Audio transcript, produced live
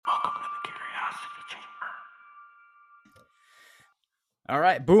All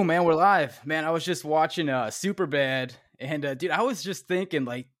right, boom, man, we're live. Man, I was just watching Superbad, and dude, I was just thinking,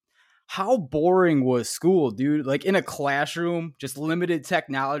 like, how boring was school, dude? Like, in a classroom, just limited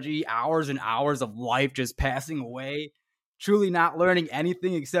technology, hours and hours of life just passing away, truly not learning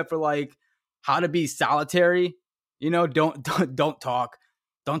anything except for like how to be solitary. You know, don't talk,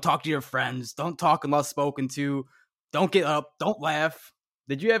 don't talk to your friends, don't talk unless spoken to, don't get up, don't laugh.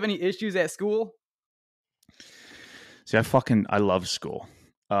 Did you have any issues at school? See, I love school.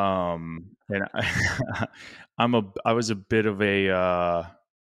 And I was a bit of a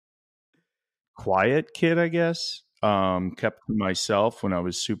quiet kid, I guess. Kept to myself when I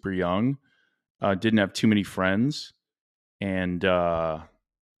was super young. Didn't have too many friends. And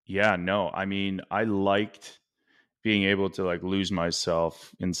yeah, no, I mean, I liked being able to like lose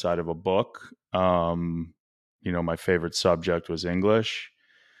myself inside of a book. My favorite subject was English.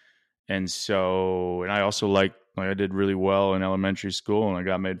 And I also like I did really well in elementary school and I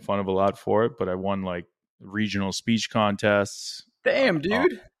got made fun of a lot for it, but I won like regional speech contests. Damn,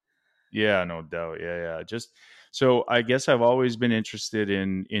 dude. Yeah, no doubt. Yeah. Just so I guess I've always been interested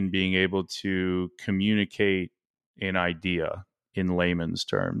in being able to communicate an idea in layman's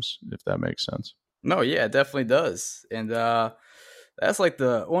terms, if that makes sense. No, yeah, it definitely does. And that's like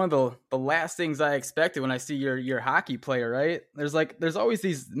one of the last things I expected when I see your hockey player, right? There's always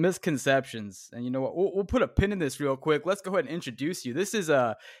these misconceptions. And you know what? We'll put a pin in this real quick. Let's go ahead and introduce you. This is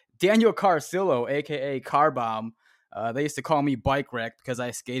Daniel Carcillo, aka Carbomb. They used to call me Bike Wreck because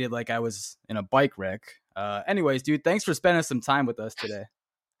I skated like I was in a bike wreck. Anyways, dude, thanks for spending some time with us today.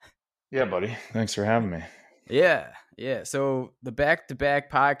 Yeah, buddy. Thanks for having me. Yeah. So the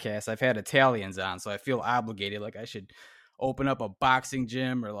back-to-back podcast, I've had Italians on, so I feel obligated, like I should open up a boxing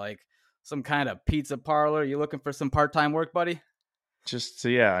gym or like some kind of pizza parlor. You looking for some part-time work, buddy? Just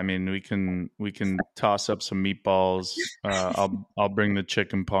yeah, I mean, we can toss up some meatballs. I'll bring the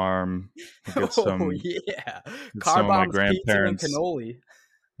chicken parm. Get some, some of my grandparents pizza and cannoli.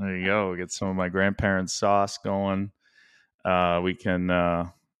 There you go. Get some of my grandparents' sauce going. We can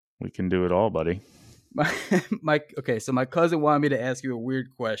do it all, buddy. So my cousin wanted me to ask you a weird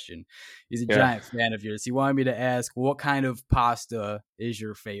question. He's a giant fan of yours. He wanted me to ask, what kind of pasta is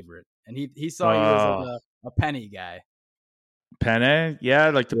your favorite? And he saw you as like a penne guy. Penne?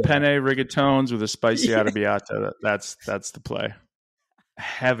 Yeah, like the penne rigatones with a spicy arrabbiata. That's the play.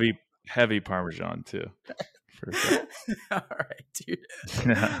 Heavy Parmesan too. For sure. All right, dude.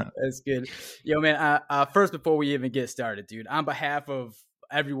 That's good. Yo, man, first, before we even get started, dude, on behalf of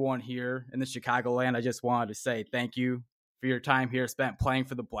everyone here in the Chicagoland, I just wanted to say thank you for your time here spent playing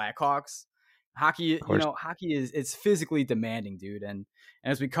for the Blackhawks. Hockey it's physically demanding, dude, and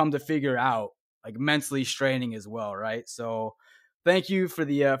as we come to figure out, like mentally straining as well, right? So thank you for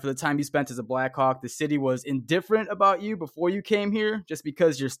the time you spent as a Blackhawk. The city was indifferent about you before you came here, just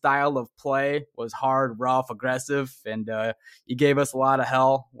because your style of play was hard, rough, aggressive, and you gave us a lot of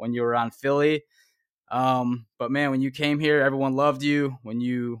hell when you were on Philly. But man, when you came here, everyone loved you. When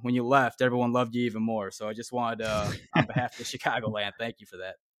you left, everyone loved you even more. So I just wanted on behalf of the Chicagoland, thank you for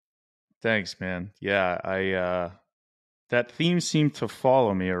that. Thanks, man. Yeah, that theme seemed to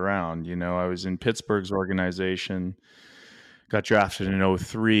follow me around. You know, I was in Pittsburgh's organization, got drafted in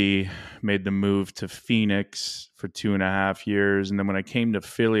 2003, made the move to Phoenix for 2.5 years. And then when I came to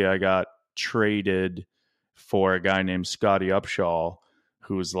Philly, I got traded for a guy named Scotty Upshaw,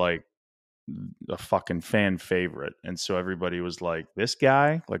 who was like a fucking fan favorite. And so everybody was like, this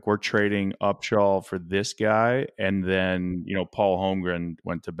guy, like we're trading Upshaw for this guy. And then, Paul Holmgren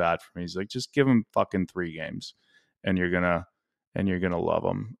went to bat for me. He's like, just give him fucking 3 games and you're going to love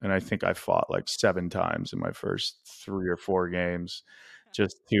him. And I think I fought like 7 times in my first 3 or 4 games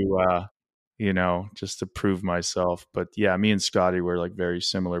just to prove myself. But yeah, me and Scotty were like very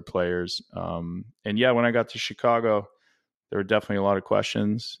similar players. And yeah, when I got to Chicago, there were definitely a lot of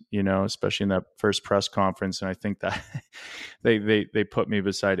questions, especially in that first press conference. And I think that they put me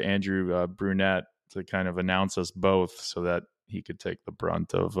beside Andrew Brunette to kind of announce us both so that he could take the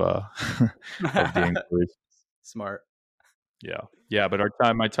brunt of the inquiries. Smart. Yeah. But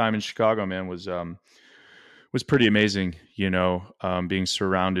my time in Chicago, man, was pretty amazing. Being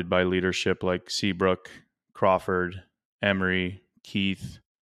surrounded by leadership like Seabrook, Crawford, Emery, Keith,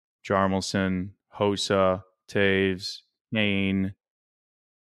 Jarmelson, Hossa, Taves, Kane.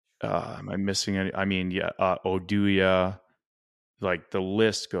 Am I missing any? I mean, Oduya. Like the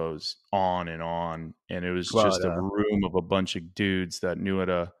list goes on. And it was just a room of a bunch of dudes that knew how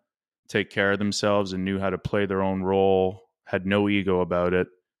to take care of themselves and knew how to play their own role, had no ego about it.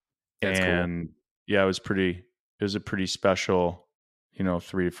 That's and cool. Yeah, it was a pretty special 3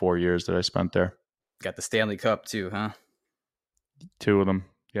 to 4 years that I spent there. Got the Stanley Cup too, huh? 2 of them.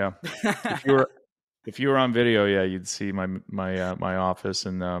 Yeah. If you were on video, yeah, you'd see my office,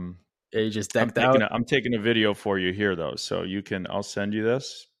 and yeah, you just decked out. I'm taking a video for you here though, so I'll send you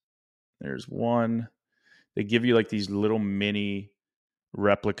this. There's one. They give you like these little mini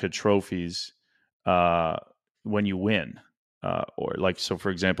replica trophies when you win, or like, so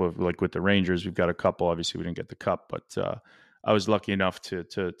for example, like with the Rangers, we've got a couple. Obviously, we didn't get the cup, but I was lucky enough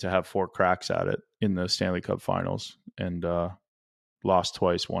to have 4 cracks at it in the Stanley Cup Finals, and lost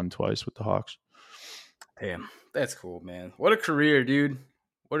twice, won twice with the Hawks. Damn, that's cool, man. What a career, dude.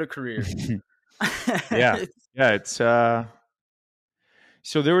 What a career. Yeah. It's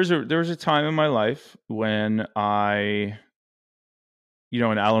so there was a time in my life when I,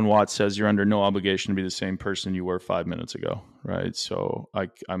 and Alan Watts says you're under no obligation to be the same person you were 5 minutes ago, right? So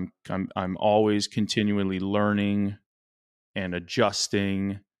I'm always continually learning and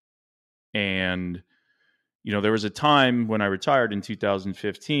adjusting, and there was a time when I retired in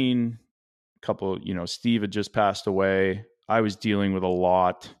 2015. Steve had just passed away. I was dealing with a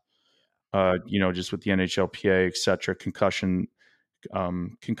lot, just with the NHLPA, et cetera, concussion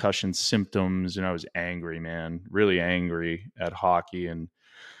symptoms. And I was angry, man, really angry at hockey. And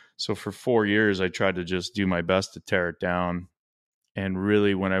so for 4 years, I tried to just do my best to tear it down. And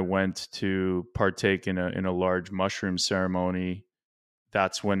really, when I went to partake in a large mushroom ceremony,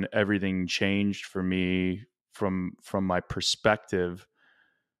 that's when everything changed for me from my perspective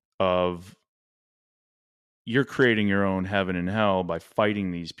of, you're creating your own heaven and hell by fighting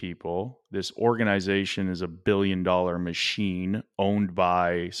these people. This organization is $1 billion machine owned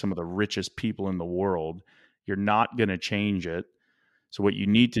by some of the richest people in the world. You're not going to change it. So what you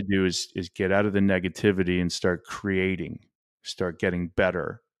need to do is get out of the negativity and start creating, start getting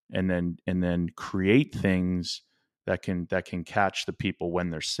better, and then create things that can catch the people when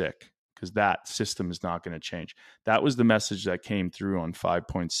they're sick, because that system is not going to change. That was the message that came through on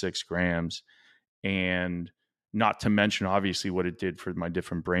 5.6 grams. And not to mention, obviously, what it did for my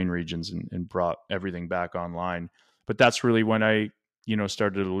different brain regions and brought everything back online. But that's really when I,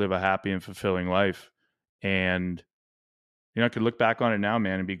 started to live a happy and fulfilling life. And, I could look back on it now,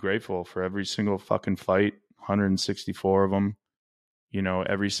 man, and be grateful for every single fucking fight, 164 of them,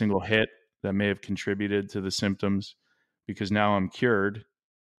 every single hit that may have contributed to the symptoms, because now I'm cured,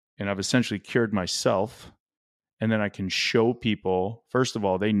 and I've essentially cured myself. And then I can show people, first of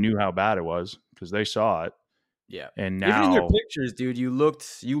all, they knew how bad it was because they saw it. Yeah. And now, even in your pictures, dude, you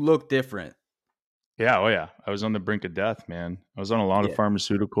looked different. Yeah. Oh yeah. I was on the brink of death, man. I was on a lot of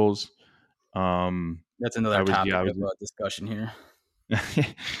pharmaceuticals. That's another topic of discussion here.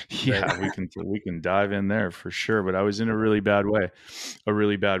 Yeah, we can dive in there for sure. But I was in a really bad way.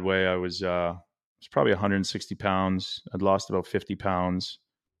 I was probably 160 pounds. I'd lost about 50 pounds.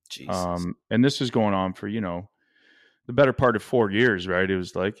 Jesus. And this was going on for, the better part of 4 years, right? It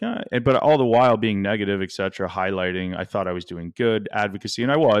was like, but all the while being negative, et cetera, highlighting, I thought I was doing good advocacy.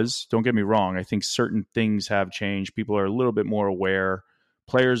 And I was, don't get me wrong. I think certain things have changed. People are a little bit more aware.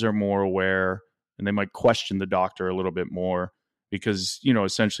 Players are more aware, and they might question the doctor a little bit more because,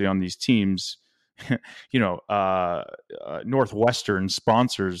 essentially on these teams, Northwestern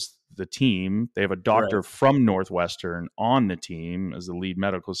sponsors the team. They have a doctor from Northwestern on the team as the lead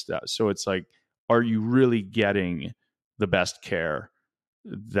medical staff. So it's like, are you really getting the best care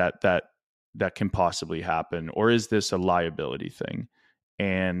that can possibly happen, or is this a liability thing?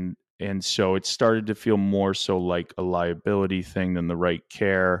 And so it started to feel more so like a liability thing than the right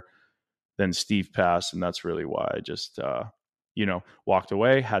care. Then Steve passed, and that's really why I just walked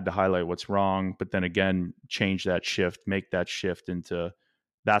away, had to highlight what's wrong, but then again change that shift, make that shift into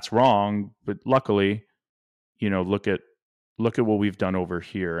that's wrong. But luckily, look at what we've done over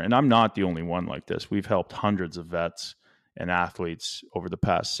here. And I'm not the only one like this. We've helped hundreds of vets and athletes over the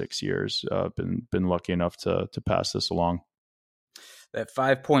past 6 years. Been lucky enough to pass this along. That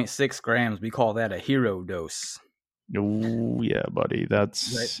 5.6 grams, we call that a hero dose. Oh yeah, buddy.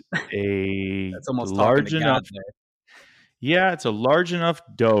 That's that's almost large enough. Yeah, it's a large enough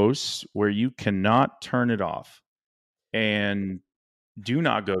dose where you cannot turn it off. And do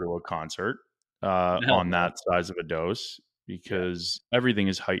not go to a concert on that size of a dose, because everything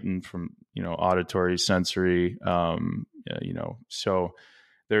is heightened from, auditory, sensory, so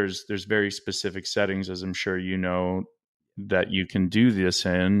there's very specific settings, as I'm sure that you can do this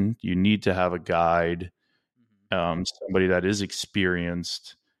in. You need to have a guide, somebody that is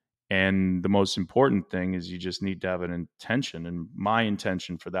experienced. And the most important thing is you just need to have an intention. And my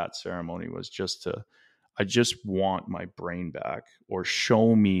intention for that ceremony was I just want my brain back, or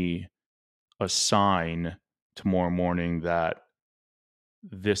show me a sign tomorrow morning that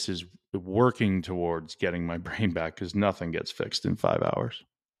this is working towards getting my brain back, because nothing gets fixed in 5 hours.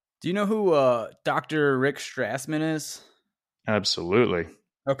 Do you know who Dr. Rick Strassman is? Absolutely.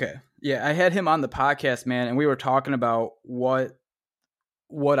 Okay. Yeah, I had him on the podcast, man, and we were talking about what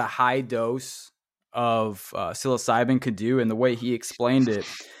a high dose of psilocybin could do, and the way he explained it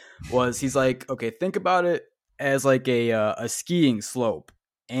was, he's like, okay, think about it as like a skiing slope,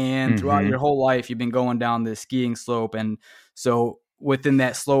 and throughout your whole life you've been going down this skiing slope, and so within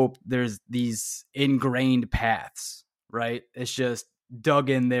that slope there's these ingrained paths, right? It's just dug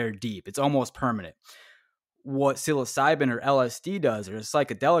in there deep. It's almost permanent. What psilocybin or LSD does, or a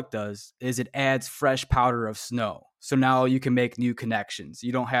psychedelic does, is it adds fresh powder of snow. So now you can make new connections.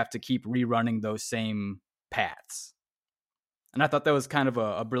 You don't have to keep rerunning those same paths. And I thought that was kind of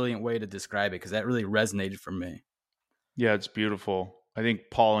a brilliant way to describe it, because that really resonated for me. Yeah, it's beautiful. I think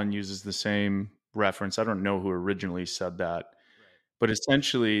Paulin uses the same reference. I don't know who originally said that, but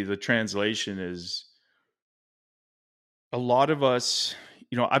essentially the translation is, a lot of us,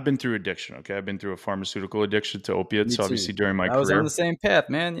 I've been through addiction. Okay. I've been through a pharmaceutical addiction to opiates, obviously during my I was career. on the same path,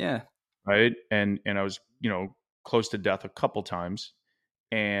 man. Yeah. Right. And I was, close to death a couple times.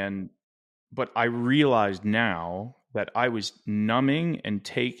 But I realized now that I was numbing and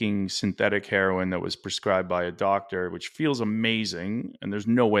taking synthetic heroin that was prescribed by a doctor, which feels amazing. And there's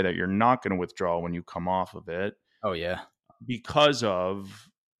no way that you're not going to withdraw when you come off of it. Oh yeah. Because of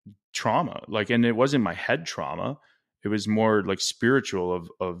trauma. And it wasn't my head trauma. It was more like spiritual,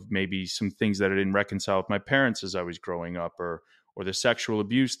 of maybe some things that I didn't reconcile with my parents as I was growing up, or the sexual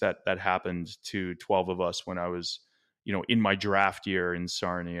abuse that happened to 12 of us when I was, in my draft year in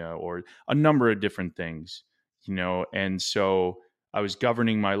Sarnia, or a number of different things, and so I was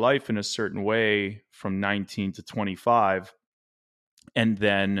governing my life in a certain way from 19 to 25. And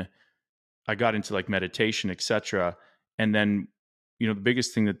then I got into like meditation, etc. And then, the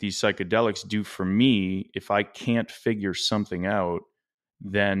biggest thing that these psychedelics do for me, if I can't figure something out,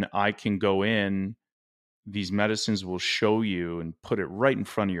 then I can go in, these medicines will show you and put it right in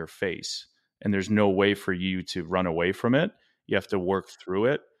front of your face. And there's no way for you to run away from it. You have to work through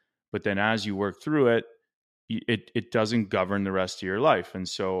it. But then as you work through it, it doesn't govern the rest of your life. And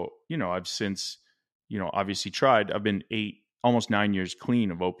so, I've since, obviously tried. I've been almost 9 years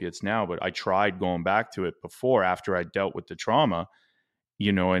clean of opiates now, but I tried going back to it before, after I dealt with the trauma,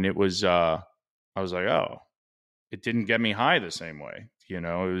 and it was, I was like, oh, it didn't get me high the same way.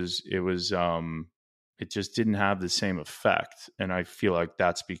 It just didn't have the same effect. And I feel like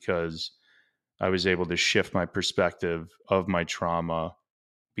that's because I was able to shift my perspective of my trauma,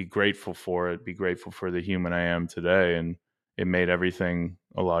 be grateful for it, be grateful for the human I am today. And it made everything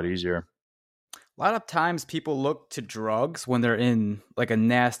a lot easier. A lot of times people look to drugs when they're in like a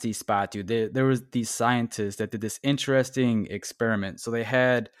nasty spot, dude. There was these scientists that did this interesting experiment. So they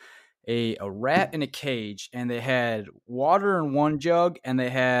had a rat in a cage, and they had water in one jug, and they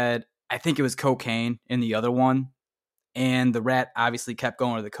had, I think it was cocaine in the other one. And the rat obviously kept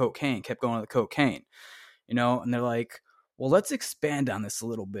going to the cocaine, and they're like, well, let's expand on this a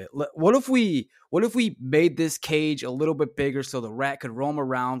little bit. What if we made this cage a little bit bigger so the rat could roam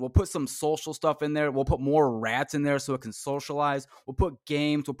around? We'll put some social stuff in there. We'll put more rats in there so it can socialize. We'll put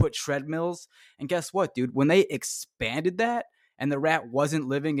games. We'll put treadmills. And guess what, dude? When they expanded that, and the rat wasn't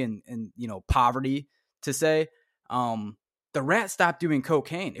living in poverty, to say, the rat stopped doing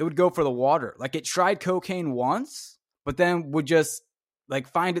cocaine. It would go for the water. Like, it tried cocaine once, but then would just like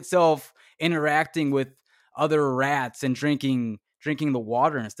find itself interacting with other rats and drinking the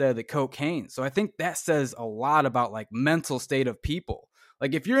water instead of the cocaine. So I think that says a lot about like mental state of people.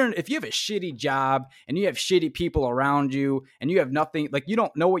 Like, if you have a shitty job and you have shitty people around you and you have nothing, like you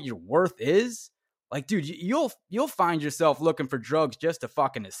don't know what your worth is, like, dude, you'll find yourself looking for drugs just to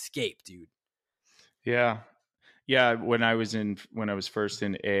fucking escape, dude. Yeah. Yeah. When I was first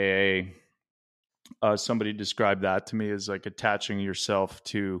in AA, somebody described that to me as like attaching yourself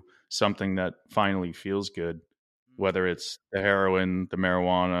to something that finally feels good, whether it's the heroin, the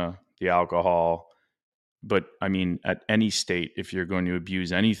marijuana, the alcohol. But I mean, at any state, if you're going to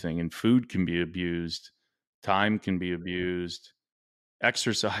abuse anything, and food can be abused, time can be abused,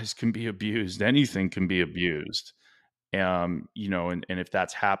 exercise can be abused, anything can be abused. And if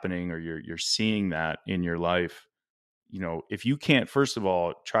that's happening, or you're seeing that in your life, if you can't, first of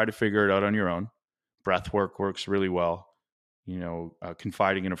all, try to figure it out on your own. Breath work works really well.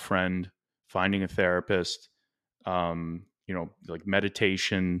 Confiding in a friend, finding a therapist, like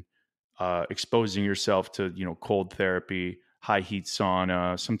meditation, exposing yourself to, cold therapy, high heat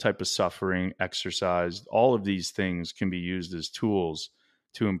sauna, some type of suffering, exercise. All of these things can be used as tools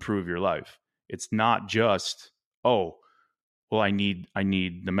to improve your life. It's not just, oh, well, I need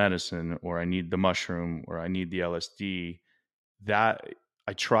the medicine, or I need the mushroom, or I need the LSD, that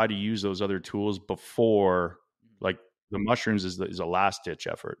I try to use those other tools before, like the mushrooms is a last ditch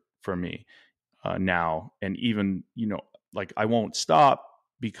effort for me now. And even, like I won't stop,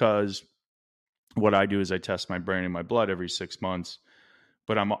 because what I do is I test my brain and my blood every 6 months,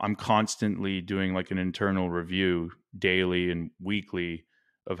 but I'm constantly doing like an internal review daily and weekly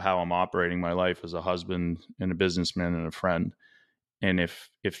of how I'm operating my life as a husband and a businessman and a friend. And if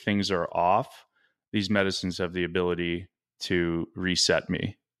things are off, these medicines have the ability to reset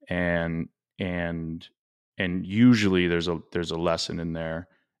me. And and usually there's a lesson in there.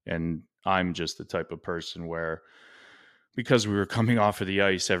 And I'm just the type of person where, because we were coming off of the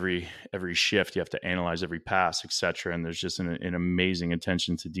ice every shift, you have to analyze every pass, etc. And there's just an amazing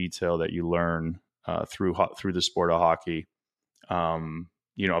attention to detail that you learn through the sport of hockey.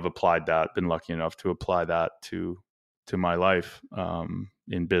 I've applied that, been lucky enough to apply that to my life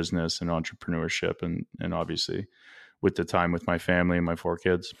in business and entrepreneurship, and obviously with the time with my family and my 4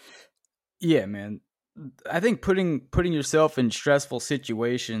 kids. Yeah, man. I think putting yourself in stressful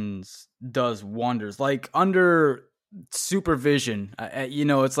situations does wonders. Like under supervision,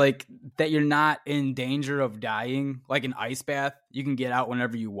 it's like that you're not in danger of dying. Like an ice bath, you can get out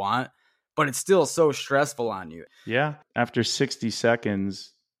whenever you want, but it's still so stressful on you. Yeah. After 60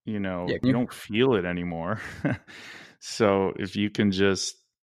 seconds, you don't feel it anymore. So if you can just,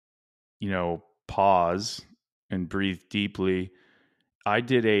 pause and breathe deeply. I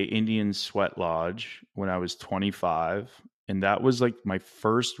did a Indian sweat lodge when I was 25, and that was like my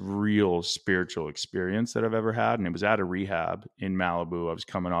first real spiritual experience that I've ever had. And it was at a rehab in Malibu. I was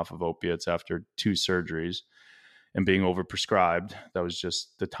coming off of opiates after 2 surgeries and being overprescribed. That was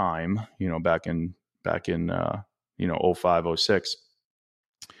just the time, back in 05, 06.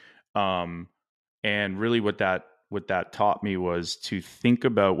 And really what that taught me was to think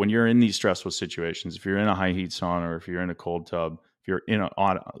about, when you're in these stressful situations, if you're in a high heat sauna, or if you're in a cold tub, if you're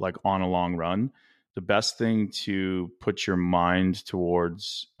on a long run, the best thing to put your mind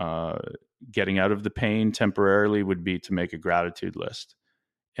towards getting out of the pain temporarily would be to make a gratitude list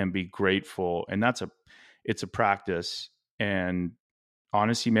and be grateful. And it's a practice. And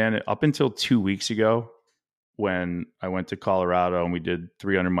honestly, man, up until 2 weeks ago, when I went to Colorado and we did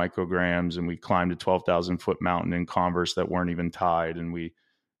 300 micrograms and we climbed a 12,000 foot mountain in Converse that weren't even tied, and we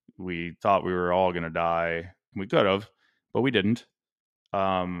thought we were all going to die. We could have, but we didn't.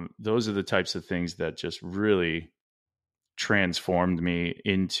 Those are the types of things that just really transformed me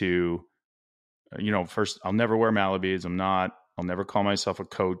into, first, I'll never wear Malibes. I'll never call myself a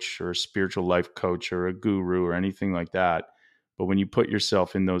coach or a spiritual life coach or a guru or anything like that. But when you put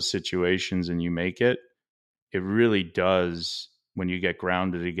yourself in those situations and you make it, it really does, when you get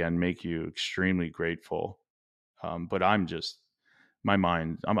grounded again, make you extremely grateful. But I'm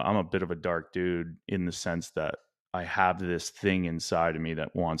a bit of a dark dude, in the sense that I have this thing inside of me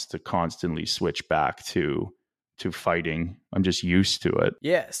that wants to constantly switch back to fighting. I'm just used to it.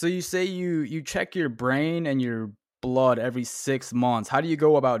 Yeah. So you say you check your brain and your blood every 6 months. How do you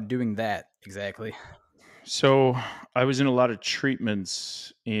go about doing that exactly? So I was in a lot of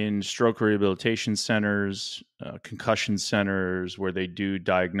treatments in stroke rehabilitation centers, concussion centers, where they do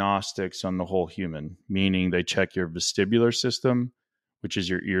diagnostics on the whole human, meaning they check your vestibular system, which is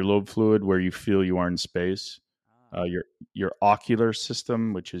your earlobe fluid, where you feel you are in space. Your ocular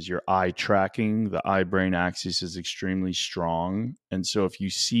system, which is your eye tracking. The eye-brain axis is extremely strong. And so if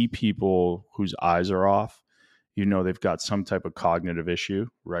you see people whose eyes are off, they've got some type of cognitive issue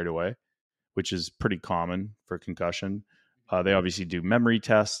right away, which is pretty common for concussion. They obviously do memory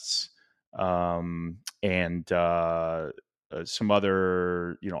tests and some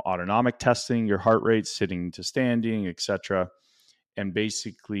other, autonomic testing, your heart rate, sitting to standing, etc., and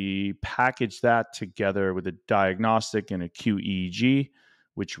basically package that together with a diagnostic and a QEEG,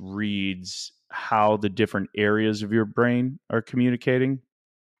 which reads how the different areas of your brain are communicating,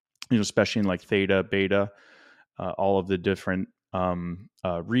 especially in like theta, beta, all of the different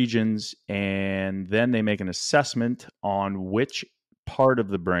regions. And then they make an assessment on which part of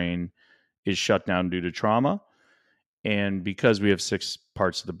the brain is shut down due to trauma. And because we have 6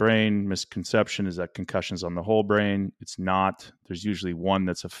 parts of the brain, misconception is that concussion's on the whole brain. It's not. There's usually one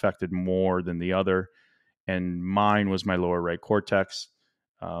that's affected more than the other. And mine was my lower right cortex.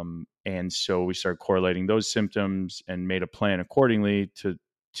 And so we started correlating those symptoms and made a plan accordingly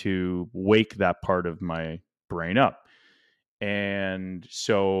to wake that part of my brain up. And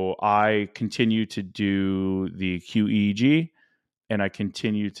so I continue to do the QEEG, and I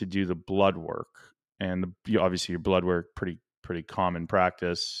continue to do the blood work. And obviously your blood work, pretty common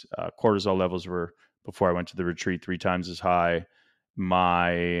practice. Cortisol levels were before I went to the retreat, 3 times as high.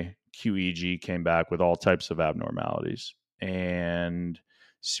 My QEG came back with all types of abnormalities. And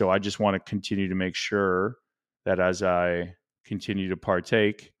so I just want to continue to make sure that as I continue to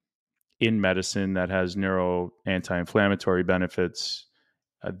partake in medicine that has neuro anti-inflammatory benefits,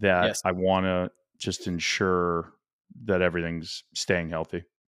 that Yes. I want to just ensure that everything's staying healthy.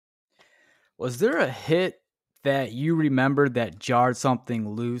 Was there a hit that you remembered that jarred something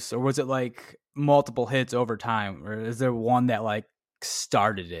loose, or was it like multiple hits over time, or is there one that like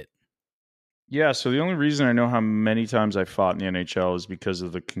started it? Yeah, so the only reason I know how many times I fought in the NHL is because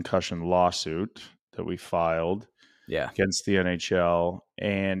of the concussion lawsuit that we filed Yeah. against the NHL.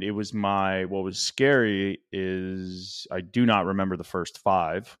 And it was what was scary is I do not remember the first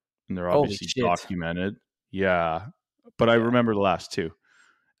 5, and they're Holy obviously shit. documented. Yeah, but I Yeah. remember the last 2.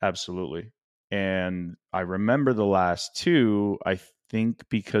 Absolutely. And I remember the last 2, I think,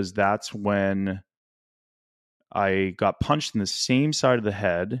 because that's when I got punched in the same side of the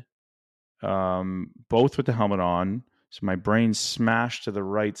head, both with the helmet on. So my brain smashed to the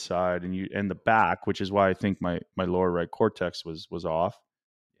right side and the back, which is why I think my lower right cortex was off.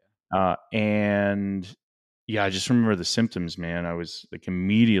 And yeah, I just remember the symptoms, man. I was like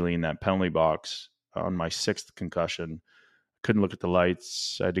immediately in that penalty box on my 6th concussion. Couldn't look at the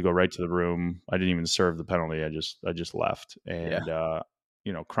lights. I had to go right to the room. I didn't even serve the penalty. I just left. And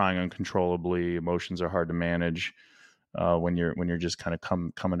crying uncontrollably. Emotions are hard to manage when you're just kind of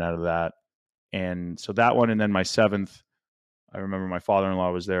coming out of that. And so that one, and then my 7th, I remember my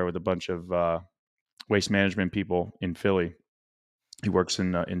father-in-law was there with a bunch of waste management people in Philly. He works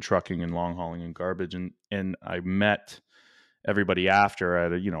in trucking and long hauling and garbage, and I met everybody after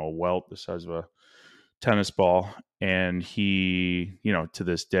at a welt the size of a tennis ball, and he, to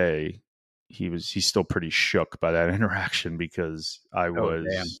this day, he's still pretty shook by that interaction because I Oh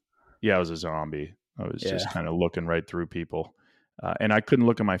damn. was a zombie. I was Yeah. just kind of looking right through people. And I couldn't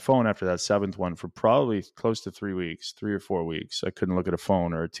look at my phone after that 7th one for probably close to 3 weeks, 3 or 4 weeks. I couldn't look at a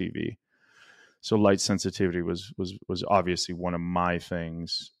phone or a TV. So light sensitivity was obviously one of my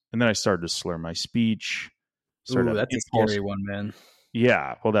things. And then I started to slur my speech, started to Ooh, have that's a impulse. scary one, man.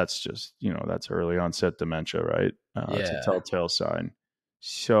 Yeah, well, that's just, that's early onset dementia, right? It's a Yeah. telltale sign.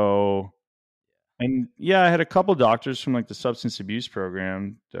 So, and yeah, I had a couple doctors from like the substance abuse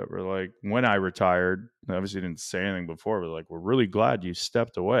program that were like, when I retired, I obviously didn't say anything before, but like, we're really glad you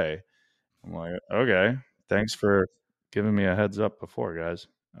stepped away. I'm like, okay, thanks for giving me a heads up before, guys.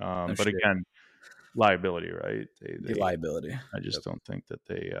 No But shit. again, liability, right? The liability. I Yep. just don't think that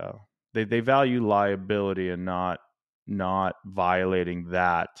they value liability and not violating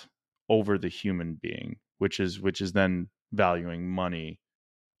that over the human being, which is then valuing money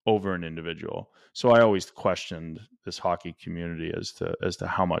over an individual. So I always questioned this hockey community as to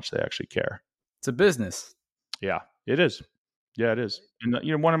how much they actually care. It's a business. Yeah, it is. Yeah, it is.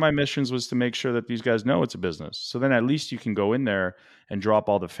 And one of my missions was to make sure that these guys know it's a business. So then at least you can go in there and drop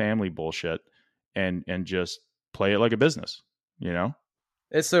all the family bullshit and just play it like a business, you know?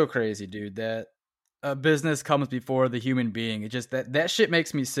 It's so crazy, dude, that a business comes before the human being. It just that shit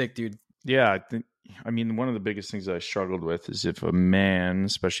makes me sick, dude. Yeah, I mean, one of the biggest things I struggled with is if a man,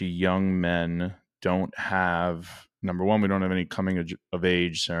 especially young men, don't have, number one, we don't have any coming of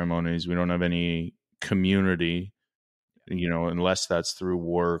age ceremonies. We don't have any community, unless that's through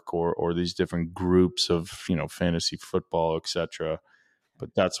work or these different groups of, fantasy football, etc.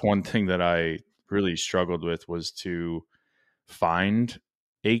 But that's one thing that I really struggled with, was to find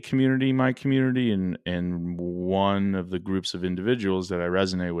a community, my community, and one of the groups of individuals that I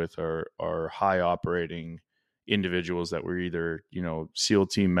resonate with are high operating individuals that were either SEAL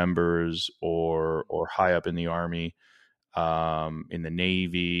team members or high up in the Army, in the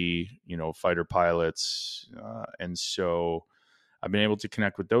Navy, fighter pilots, and so I've been able to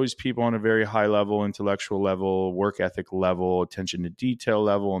connect with those people on a very high level, intellectual level, work ethic level, attention to detail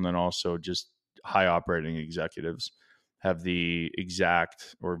level, and then also just high operating executives have the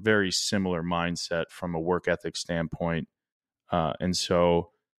exact or very similar mindset from a work ethic standpoint. And so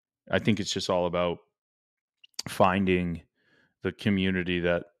I think it's just all about finding the community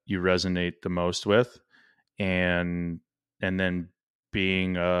that you resonate the most with, and then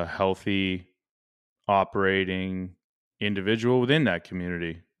being a healthy operating individual within that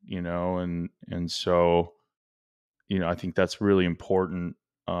community, and so I think that's really important.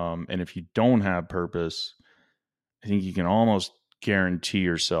 And if you don't have purpose, I think you can almost guarantee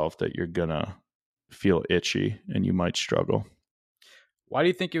yourself that you're gonna feel itchy and you might struggle. Why do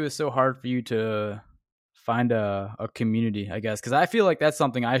you think it was so hard for you to find a community, I guess? Because I feel like that's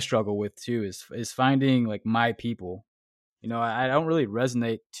something I struggle with too, is finding like my people. I don't really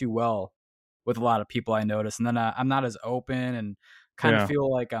resonate too well with a lot of people I notice. And then I'm not as open and kind of Yeah.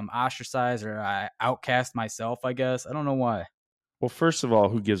 feel like I'm ostracized or I outcast myself, I guess. I don't know why. Well, first of all,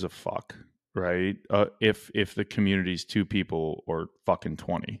 who gives a fuck, right? If the community's 2 people or fucking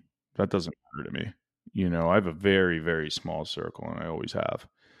 20, that doesn't matter to me. You know, I have a very, very small circle, and I always have.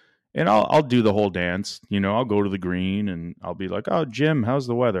 And I'll do the whole dance. You know, I'll go to the green and I'll be like, "Oh, Jim, how's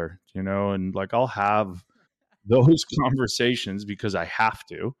the weather?" You know, and like I'll have those conversations because I have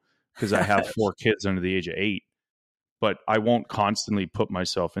to, because I have 4 kids under the age of 8. But I won't constantly put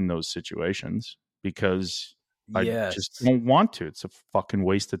myself in those situations because I just Yes. don't want to. It's a fucking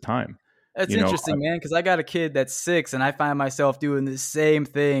waste of time. That's You know, interesting, man, because I got a kid that's 6, and I find myself doing the same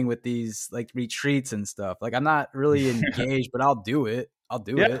thing with these like retreats and stuff. Like I'm not really engaged, but I'll do it. I'll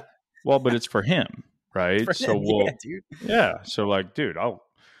do yeah. it. Well, but it's for him, It's right? for So him. Yeah, we'll, dude. yeah. So like, dude,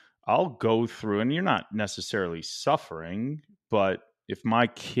 I'll go through, and you're not necessarily suffering, but if my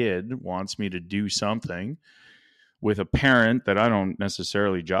kid wants me to do something with a parent that I don't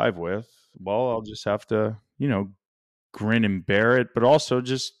necessarily jive with, well, I'll just have to, you know, grin and bear it, but also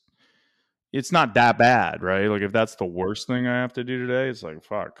just it's not that bad, right? Like if that's the worst thing I have to do today, it's like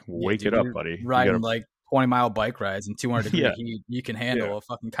fuck, Yeah, wake it dude. up, You're buddy. You riding gotta, like 20-mile bike rides in 200-degree yeah, heat. You can yeah, handle a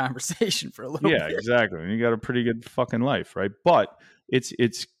fucking conversation for a little yeah, bit. exactly. And you got a pretty good fucking life, right? But it's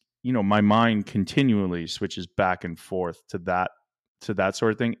you know, my mind continually switches back and forth to that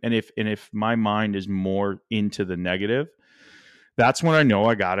sort of thing. And if my mind is more into the negative, that's when I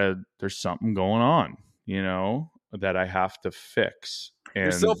know there's something going on, you know, that I have to fix. You're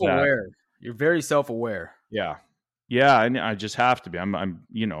And that self-aware. You're very self-aware. yeah. Yeah, and I just have to be. I'm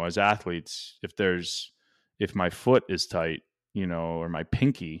you know, as athletes, if my foot is tight, you know, or my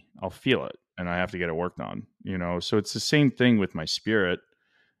pinky, I'll feel it and I have to get it worked on, you know. So it's the same thing with my spirit,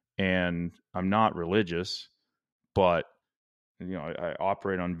 and I'm not religious, but you know, I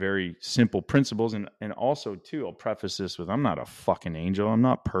operate on very simple principles, and also too, I'll preface this with I'm not a fucking angel. I'm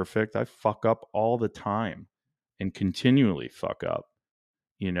not perfect. I fuck up all the time and continually fuck up,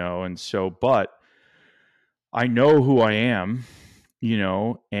 you know. And so but I know who I am, you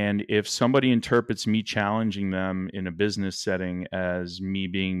know, and if somebody interprets me challenging them in a business setting as me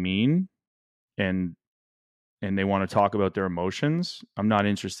being mean and they want to talk about their emotions, I'm not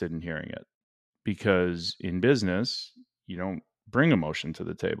interested in hearing it because in business, you don't bring emotion to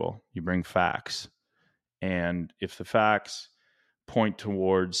the table. You bring facts. And if the facts point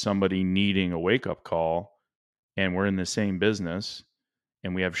towards somebody needing a wake-up call and we're in the same business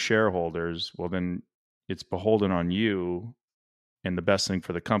and we have shareholders, well then it's beholden on you and the best thing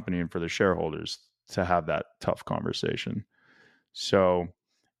for the company and for the shareholders to have that tough conversation. So,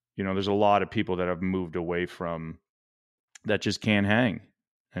 you know, there's a lot of people that have moved away from that just can't hang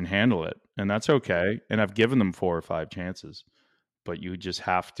and handle it. And that's okay. And I've given them 4 or 5 chances, but you just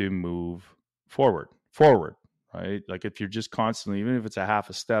have to move forward, right? Like if you're just constantly, even if it's a half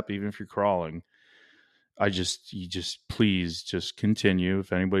a step, even if you're crawling, you just please just continue.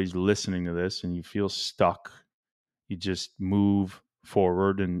 If anybody's listening to this and you feel stuck, you just move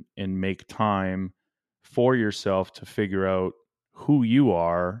forward and make time for yourself to figure out who you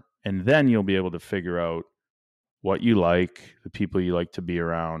are, and then you'll be able to figure out what you like, the people you like to be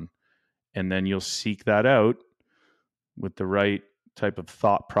around, and then you'll seek that out with the right type of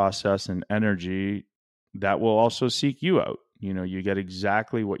thought process and energy that will also seek you out. You know, you get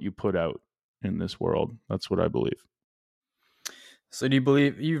exactly what you put out in this world. That's what I believe. So do you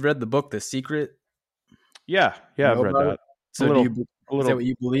believe you've read the book The Secret? Yeah, You yeah, I've know read about that. it? So A is that little. what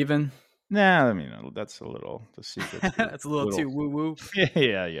you believe in? Nah, I mean that's a little. The secret's That's a a little little. too woo-woo.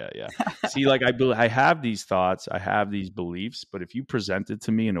 Yeah. See, like I have these thoughts, I have these beliefs, but if you present it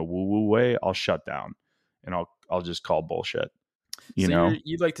to me in a woo-woo way, I'll shut down, and I'll just call bullshit. You So know.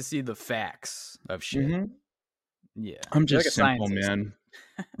 you'd like to see the facts of shit. hmm Yeah. I'm You're like a just simple, scientist. man.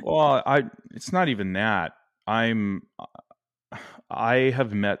 Well, it's not even that. I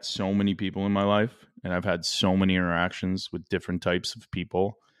have met so many people in my life and I've had so many interactions with different types of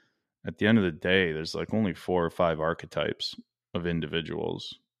people. At the end of the day, there's like only 4 or 5 archetypes of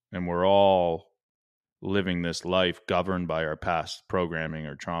individuals, and we're all living this life governed by our past programming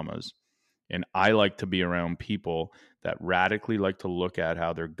or traumas. And I like to be around people that radically like to look at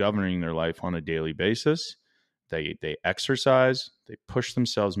how they're governing their life on a daily basis. They exercise, they push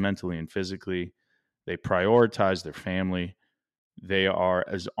themselves mentally and physically, they prioritize their family, they are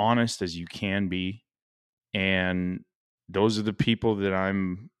as honest as you can be. And those are the people that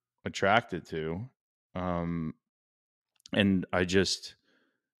I'm attracted to. Um, and I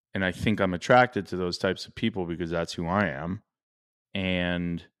think I'm attracted to those types of people because that's who I am.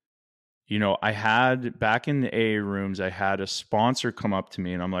 And I had back in the AA rooms, I had a sponsor come up to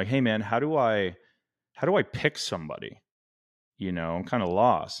me and I'm like, hey man, how do I pick somebody? I'm kind of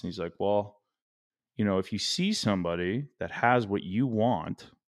lost. And he's like, well, if you see somebody that has what you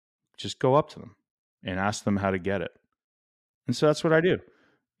want, just go up to them and ask them how to get it. And so that's what I do,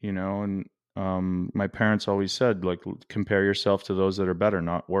 and my parents always said, like, compare yourself to those that are better,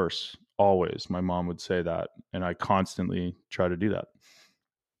 not worse. Always. My mom would say that. And I constantly try to do that.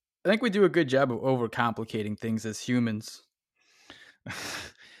 I think we do a good job of overcomplicating things as humans.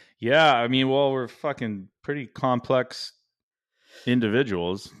 Yeah. I mean, well, we're fucking pretty complex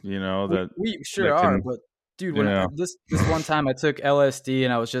individuals, we sure that are, can, but dude, when yeah. this one time I took LSD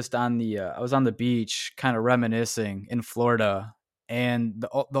and I was just on the beach, kind of reminiscing in Florida, and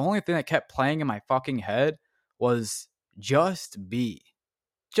the only thing that kept playing in my fucking head was just be,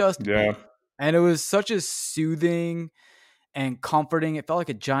 Yeah. and it was such a soothing and comforting. It felt like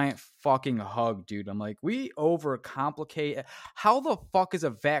a giant fucking hug, dude. I'm like, we overcomplicate. How the fuck is a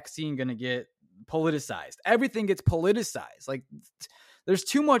vaccine gonna get politicized? Everything gets politicized. Like, there's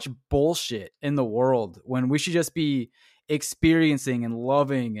too much bullshit in the world when we should just be experiencing and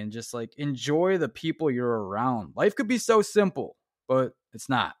loving and just like enjoy the people you're around. Life could be so simple, but it's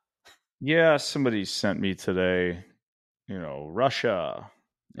not. Yeah. Somebody sent me today, Russia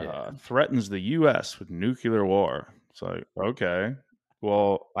threatens the U.S. with nuclear war. It's like, okay,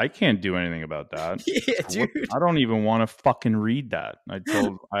 well, I can't do anything about that. Yeah, dude. I don't even want to fucking read that.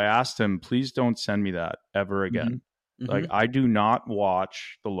 I asked him, please don't send me that ever again. Mm-hmm. Like, I do not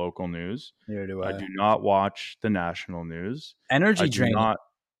watch the local news. Neither do I I. do not watch the national news. Energy I do draining. not.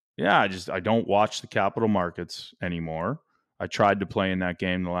 Yeah, I don't watch the capital markets anymore. I tried to play in that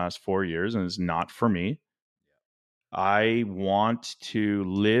game the last 4 years, and it's not for me. I want to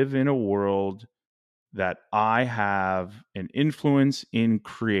live in a world that I have an influence in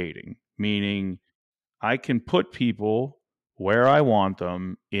creating, meaning I can put people where I want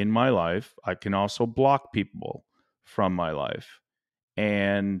them in my life. I can also block people from my life.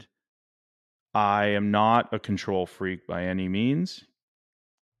 And I am not a control freak by any means,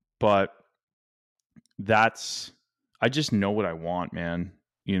 but I just know what I want, man,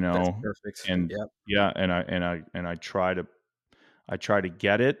 That's perfect. and Yep. yeah, and I try to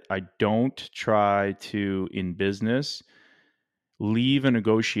get it. I don't try to, in business, leave a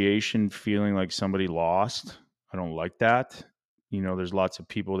negotiation feeling like somebody lost. I don't like that. There's lots of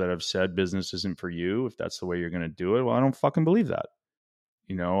people that have said business isn't for you if that's the way you're going to do it. Well, I don't fucking believe that.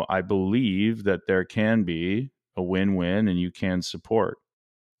 I believe that there can be a win-win and you can support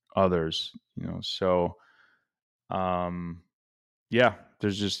others, so yeah,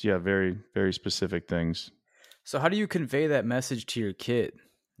 there's just, very, very specific things. So how do you convey that message to your kid,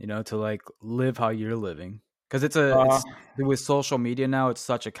 to like live how you're living? Because it's with social media now, it's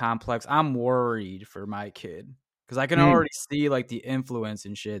such a complex. I'm worried for my kid because I can already see like the influence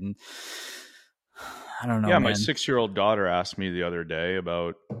and shit. And I don't know, yeah, man. my 6-year-old daughter asked me the other day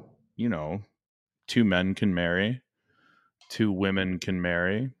about, 2 men can marry, 2 women can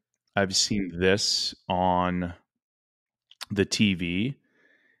marry. I've seen this on the TV,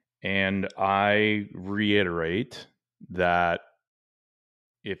 and I reiterate that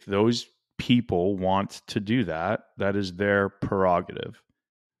if those people want to do that, that is their prerogative.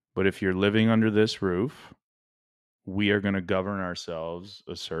 But if you're living under this roof, we are going to govern ourselves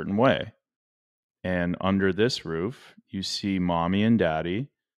a certain way. And under this roof, you see mommy and daddy.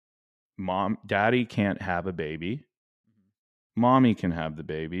 Daddy can't have a baby. Mommy can have the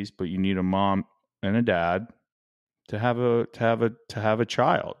babies, but you need a mom and a dad to have a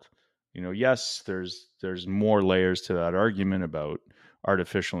child. Yes, there's more layers to that argument about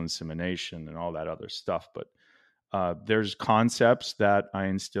artificial insemination and all that other stuff, but there's concepts that I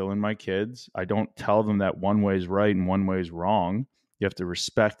instill in my kids. I don't tell them that one way is right and one way is wrong. You have to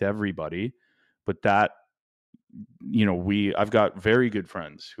respect everybody, but that I've got very good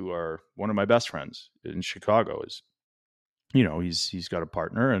friends who are, one of my best friends in Chicago is, he's got a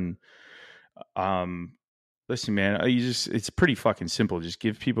partner, and listen, man, it's pretty fucking simple. Just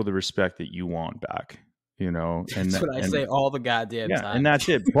give people the respect that you want back, and That's what I say all the goddamn time. And that's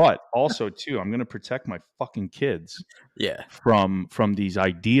it. But also too, I'm going to protect my fucking kids yeah, from these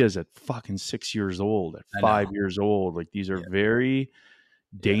ideas at fucking 6 years old, at 5 years old. Like, these are very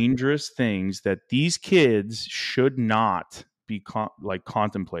dangerous things that these kids should not be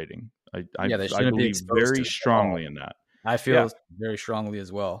contemplating. I believe very strongly in that. I feel very strongly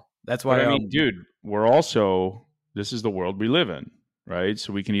as well. That's why, but, I mean, dude, this is the world we live in, right?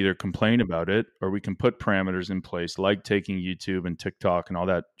 So we can either complain about it, or we can put parameters in place, like taking YouTube and TikTok and all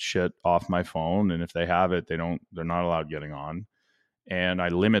that shit off my phone. And if they have it, they're not allowed getting on. and I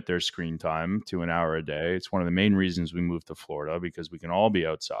limit their screen time to an hour a day. It's one of the main reasons we moved to Florida, because we can all be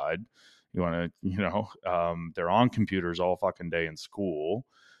outside. You want to, they're on computers all fucking day in school.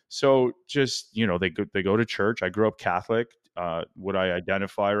 So just, they go to church. I grew up Catholic. Would I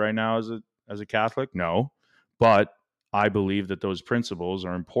identify right now as a Catholic? No, but I believe that those principles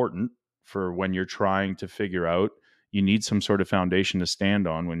are important for when you're trying to figure out. You need some sort of foundation to stand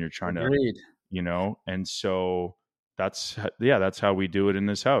on when you're trying to, Agreed. and so that's how we do it in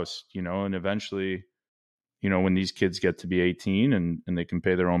this house, and eventually, when these kids get to be 18 and they can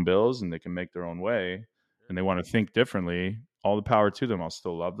pay their own bills and they can make their own way and they want to think differently, all the power to them. I'll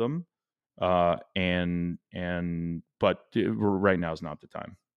still love them. But right now is not the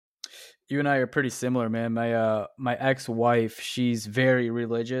time. You and I are pretty similar, man. My ex-wife, she's very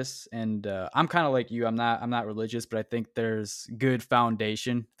religious, and I'm kind of like you. I'm not religious, but I think there's good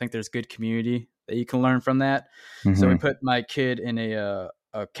foundation. I think there's good community that you can learn from that. Mm-hmm. So we put my kid in a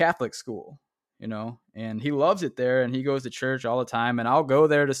Catholic school, and he loves it there, and he goes to church all the time, and I'll go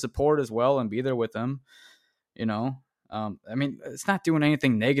there to support as well and be there with him. I mean, it's not doing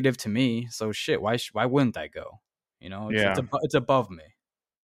anything negative to me, so shit. Why wouldn't I go? It's above me.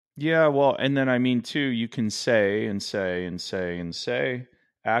 Yeah, well, and then I mean too, you can say and say and say and say,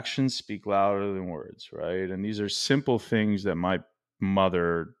 actions speak louder than words, right? And these are simple things that my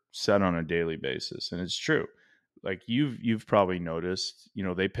mother said on a daily basis, and it's true. Like you've probably noticed,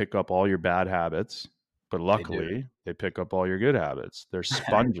 they pick up all your bad habits, but luckily they pick up all your good habits. They're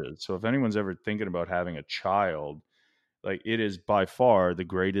sponges. So if anyone's ever thinking about having a child, like, it is by far the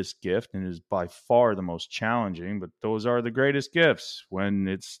greatest gift and is by far the most challenging, but those are the greatest gifts when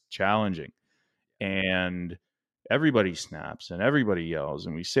it's challenging. And everybody snaps and everybody yells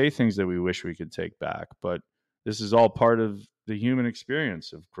and we say things that we wish we could take back. But this is all part of the human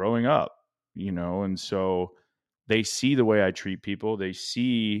experience of growing up, and so they see the way I treat people. They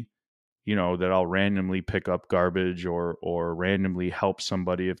see, that I'll randomly pick up garbage or randomly help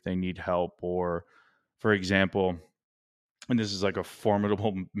somebody if they need help. Or, for example, and this is like a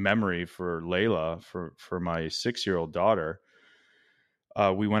formidable memory for Layla, for my 6-year-old daughter.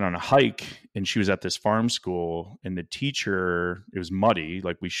 We went on a hike and she was at this farm school, and the teacher, it was muddy.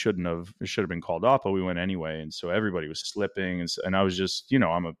 Like, it should have been called off, but we went anyway. And so everybody was slipping, and I was just,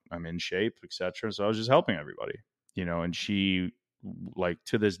 I'm in shape, etc. So I was just helping everybody, and she, like,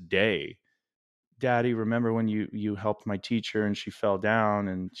 to this day, Daddy, remember when you helped my teacher and she fell down?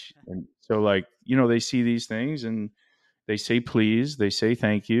 And so, like, they see these things and they say please, they say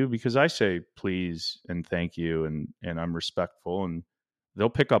thank you, because I say please and thank you, and I'm respectful, and they'll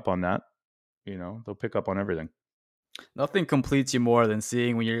pick up on that. They'll pick up on everything. Nothing completes you more than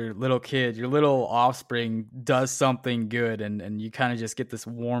seeing when your little kid, your little offspring does something good, and you kind of just get this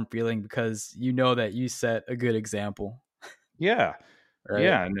warm feeling because you know that you set a good example. Yeah. Right?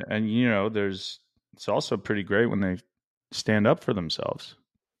 Yeah. And it's also pretty great when they stand up for themselves.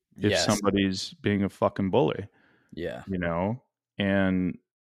 If somebody's being a fucking bully. Yeah. And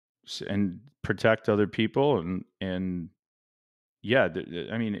protect other people. And yeah,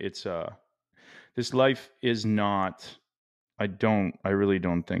 I mean, it's, this life is not, I really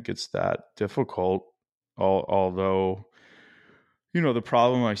don't think it's that difficult. Although, the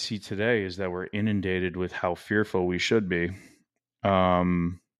problem I see today is that we're inundated with how fearful we should be.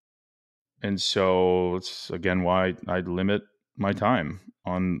 And so it's, again, why I limit my time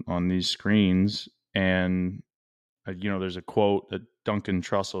on these screens. And there's a quote that Duncan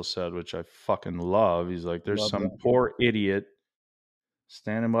Trussell said, which I fucking love. He's like, there's some poor idiot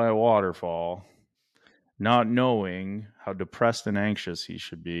standing by a waterfall, not knowing how depressed and anxious he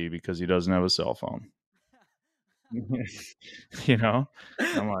should be because he doesn't have a cell phone. I'm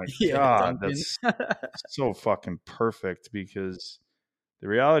like, God, that's so fucking perfect, because the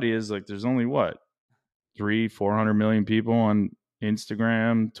reality is, like, there's only 300-400 million people on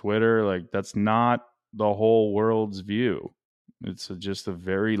Instagram, Twitter. Like, that's not the whole world's view. It's just a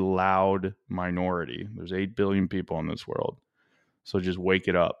very loud minority. There's 8 billion people in this world. So just wake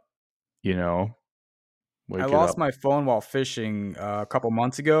it up, I lost my phone while fishing a couple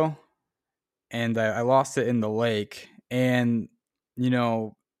months ago, and I lost it in the lake. And,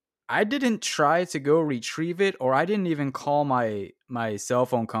 I didn't try to go retrieve it, or I didn't even call my cell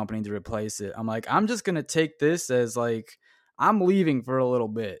phone company to replace it. I'm like, I'm just going to take this as, like, I'm leaving for a little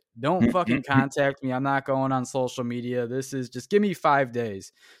bit. Don't fucking contact me. I'm not going on social media. This is just, give me 5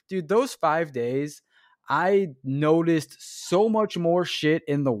 days. Dude, those 5 days, I noticed so much more shit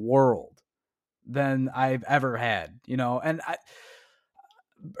in the world than I've ever had, and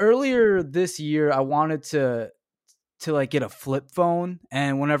earlier this year, I wanted to like get a flip phone,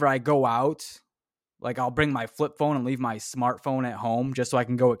 and whenever I go out, Like I'll bring my flip phone and leave my smartphone at home just so I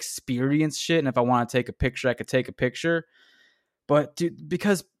can go experience shit. And if I want to take a picture, I could take a picture. But dude,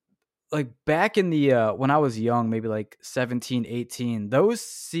 because like back in the when I was young, maybe like 17, 18, those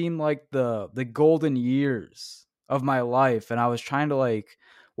seemed like the golden years of my life. And I was trying to like,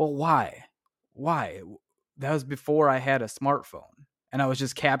 well, why? Why? That was before I had a smartphone. And I was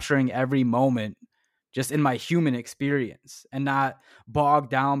just capturing every moment just in my human experience and not bogged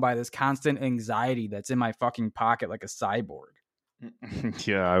down by this constant anxiety that's in my fucking pocket like a cyborg.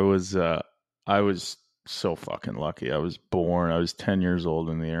 Yeah, I was so fucking lucky. I was 10 years old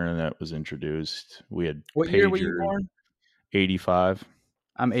when the internet was introduced. We had What year were you pagers, born? 85.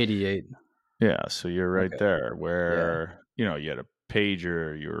 I'm 88. Yeah, so you're right Okay. there Yeah. where, you had a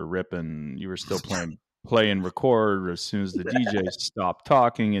pager, you were ripping, you were still play and record as soon as the DJ stopped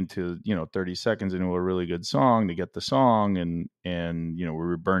talking into, 30 seconds into a really good song to get the song, and we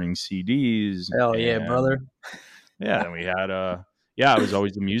were burning CDs. Hell yeah, And brother. yeah, then we had I was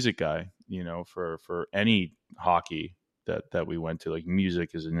always the music guy, for any hockey that we went to. Like,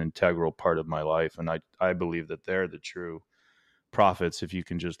 music is an integral part of my life, and I believe that they're the true prophets if you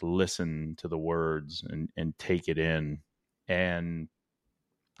can just listen to the words and take it in. And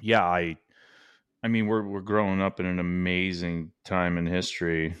yeah, I mean, we're growing up in an amazing time in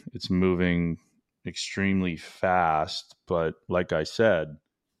history. It's moving extremely fast, but like I said,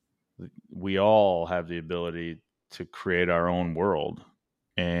 we all have the ability to create our own world.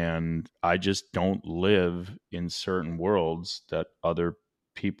 And I just don't live in certain worlds that other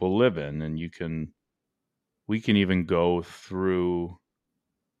people live in. And we can even go through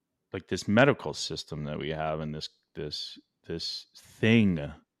like this medical system that we have, and this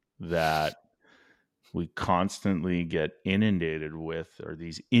thing that we constantly get inundated with are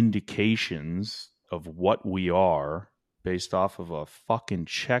these indications of what we are based off of a fucking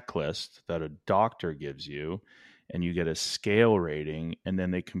checklist that a doctor gives you, and you get a scale rating, and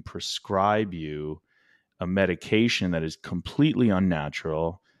then they can prescribe you a medication that is completely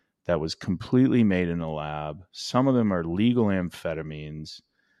unnatural, that was completely made in a lab. Some of them are legal amphetamines,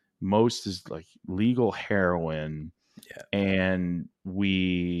 most is like legal heroin. Yeah. And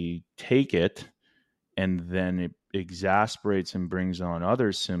we take it, and then it exasperates and brings on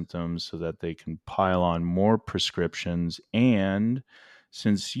other symptoms so that they can pile on more prescriptions. And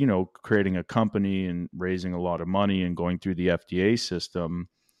since, creating a company and raising a lot of money and going through the FDA system,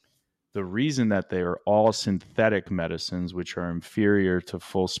 the reason that they are all synthetic medicines, which are inferior to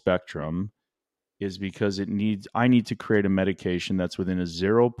full spectrum, is because I need to create a medication that's within a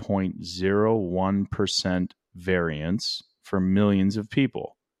 0.01% variance for millions of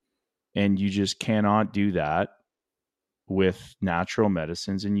people. And you just cannot do that with natural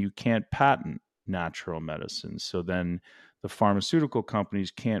medicines, and you can't patent natural medicines. So then the pharmaceutical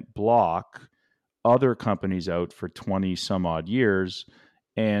companies can't block other companies out for 20 some odd years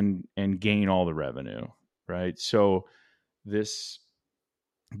and gain all the revenue, right? So this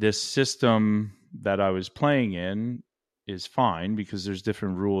system that I was playing in is fine because there's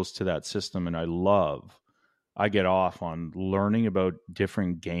different rules to that system, and I get off on learning about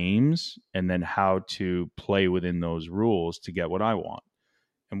different games and then how to play within those rules to get what I want.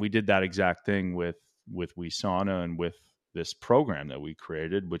 And we did that exact thing with Wisana and with this program that we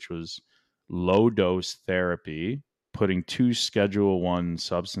created, which was low dose therapy, putting two Schedule 1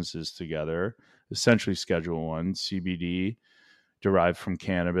 substances together, essentially Schedule 1 CBD derived from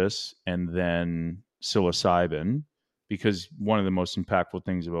cannabis, and then psilocybin. Because one of the most impactful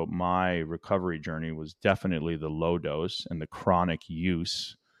things about my recovery journey was definitely the low dose and the chronic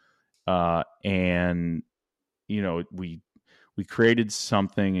use. And we created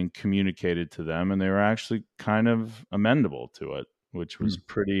something and communicated to them, and they were actually kind of amendable to it, which was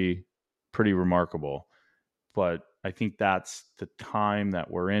pretty remarkable. But I think that's the time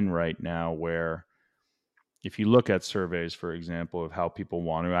that we're in right now, where if you look at surveys, for example, of how people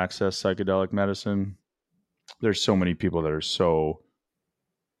want to access psychedelic medicine, there's so many people that are so,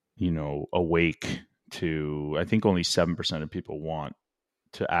 awake to, I think only 7% of people want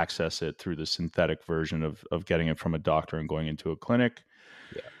to access it through the synthetic version of getting it from a doctor and going into a clinic.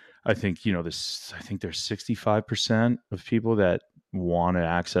 Yeah. I think, I think there's 65% of people that want to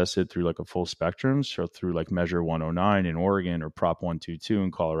access it through like a full spectrum. So through like Measure 109 in Oregon or Prop 122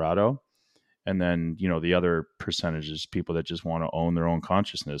 in Colorado. And then, the other percentage is people that just want to own their own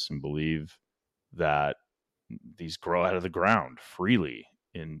consciousness and believe that these grow out of the ground freely.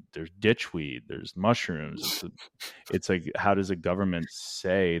 And there's ditchweed, there's mushrooms. It's like, how does a government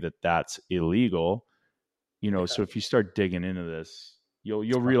say that that's illegal? So if you start digging into this,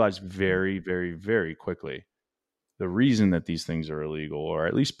 you'll realize very, very, very quickly the reason that these things are illegal, or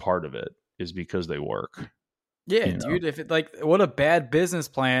at least part of it, is because they work. Yeah, dude. If it like, what a bad business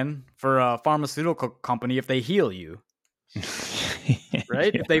plan for a pharmaceutical company if they heal you,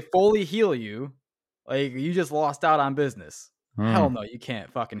 right? Yeah. If they fully heal you, like you just lost out on business. Hell no, you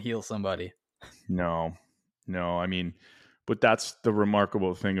can't fucking heal somebody. No. I mean, but that's the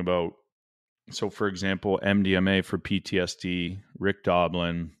remarkable thing about. So, for example, MDMA for PTSD, Rick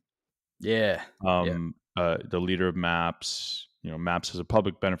Doblin, Yeah. the leader of MAPS. MAPS is a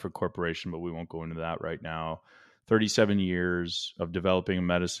public benefit corporation, but we won't go into that right now. 37 years of developing a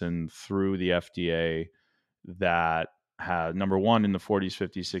medicine through the FDA that had, number one, in the 40s,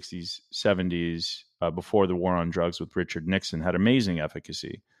 50s, 60s, 70s, before the war on drugs with Richard Nixon, had amazing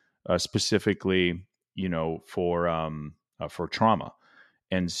efficacy, specifically, for trauma.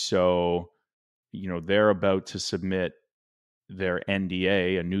 And so, they're about to submit their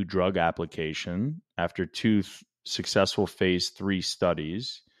NDA, a new drug application, after two successful phase 3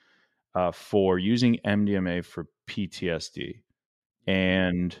 studies for using MDMA for PTSD.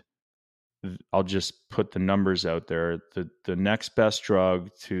 And I'll just put the numbers out there. The next best drug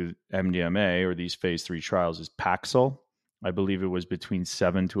to MDMA or these phase 3 trials is Paxil. I believe it was between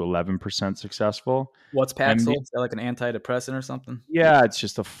 7 to 11% successful. What's Paxil? Is that like an antidepressant or something? Yeah, it's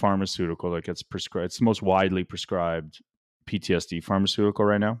just a pharmaceutical that gets prescribed. It's the most widely prescribed PTSD pharmaceutical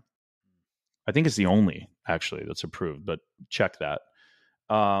right now. I think it's the only actually that's approved, but check that.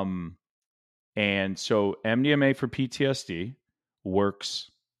 And so MDMA for PTSD works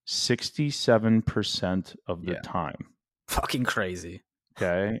 67% of the time. Fucking crazy.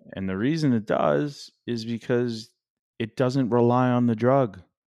 Okay. And the reason it does is because it doesn't rely on the drug,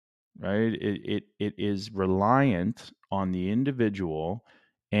 right? It is reliant on the individual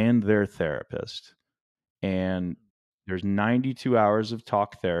and their therapist. And there's 92 hours of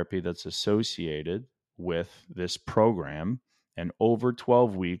talk therapy that's associated with this program. And over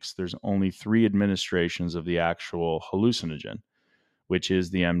 12 weeks, there's only 3 administrations of the actual hallucinogen, which is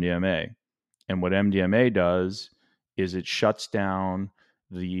the MDMA. And what MDMA does is it shuts down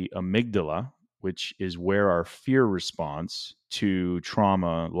the amygdala, which is where our fear response to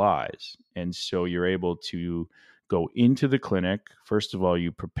trauma lies. And so you're able to go into the clinic. First of all,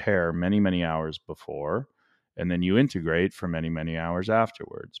 you prepare many, many hours before, and then you integrate for many, many hours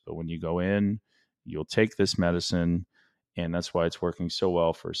afterwards. But when you go in, you'll take this medicine, and that's why it's working so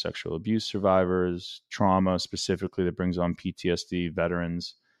well for sexual abuse survivors, trauma specifically that brings on PTSD,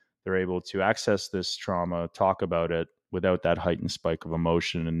 veterans. They're able to access this trauma, talk about it without that heightened spike of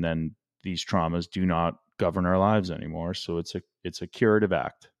emotion, and then these traumas do not govern our lives anymore. So it's a curative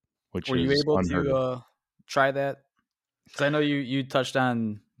act, which Were you is able unheard of. to try that? Because I know you touched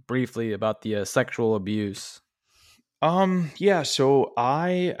on briefly about the sexual abuse. Yeah, so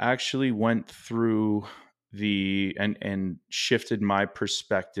I actually went through and shifted my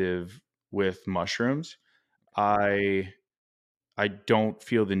perspective with mushrooms. I don't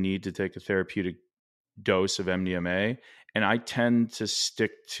feel the need to take a therapeutic dose of MDMA, and I tend to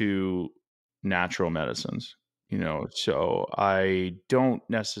stick to natural medicines, so I don't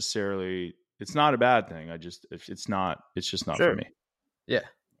necessarily, it's not a bad thing. It's just not for me. Yeah.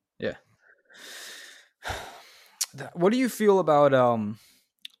 What do you feel about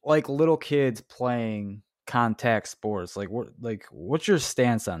like little kids playing contact sports? What's your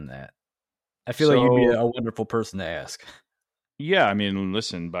stance on that? I feel like you'd be So, a wonderful person to ask. yeah, I mean,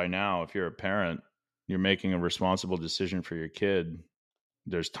 listen, by now, if you're a parent, you're making a responsible decision for your kid.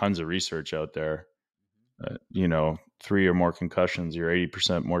 There's tons of research out there. 3 or more concussions, you're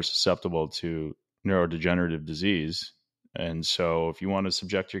 80% more susceptible to neurodegenerative disease. And so if you want to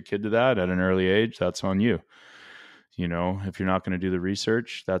subject your kid to that at an early age, that's on you. If you're not going to do the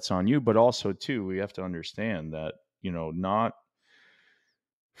research, that's on you. But also, too, we have to understand that, not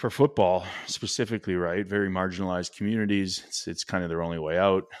for football specifically, right? Very marginalized communities. It's kind of their only way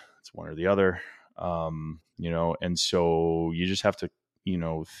out. It's one or the other. And so you just have to,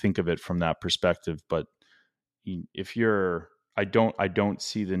 think of it from that perspective. But if you're, I don't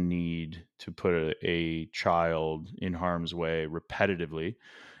see the need to put a child in harm's way repetitively.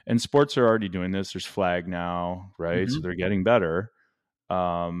 And sports are already doing this. There's flag now, right? So they're getting better.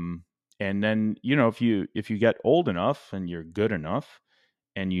 And then, if you get old enough and you're good enough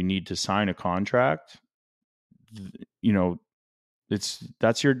and you need to sign a contract,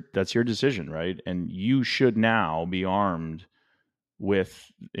 that's your decision, right? And you should now be armed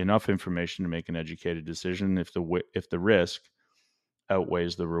with enough information to make an educated decision if the risk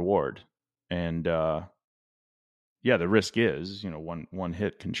outweighs the reward. And the risk is, one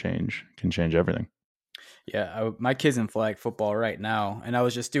hit can change everything. Yeah, my kid's in flag football right now, and I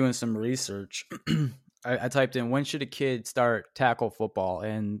was just doing some research. I typed in, when should a kid start tackle football?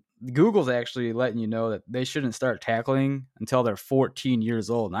 And Google's actually letting you know that they shouldn't start tackling until they're 14 years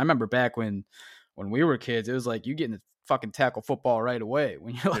old. And I remember back when we were kids, it was like you getting to fucking tackle football right away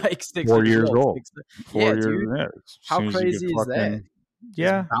when you're like 6 4 years years old. old. 4 Yeah, years, dude. yeah. As How soon as you get crazy is that? fucking, Just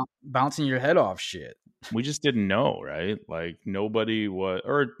yeah. bouncing your head off shit. We just didn't know, right? Like nobody was,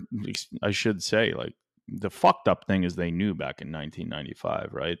 or I should say, like the fucked up thing is they knew back in 1995,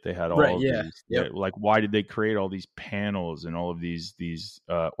 right? They had Right. all of Yeah. these, Yep. like, why did they create all these panels and all of these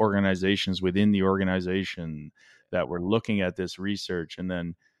organizations within the organization that were looking at this research? And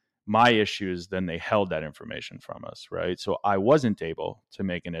then my issue is then they held that information from us, right? So I wasn't able to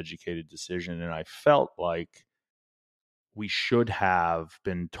make an educated decision, and I felt like we should have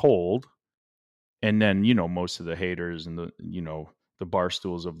been told. And then, most of the haters and the bar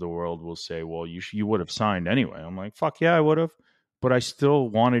stools of the world will say, well, you would have signed anyway. I'm like, fuck yeah, I would have. But I still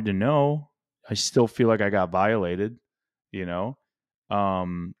wanted to know. I still feel like I got violated, you know?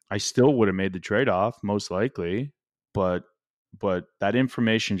 I still would have made the trade-off most likely, but that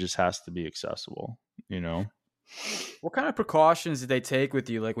information just has to be accessible, What kind of precautions did they take with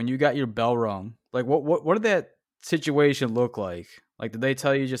you? Like when you got your bell rung, like what did that situation look like? Like, did they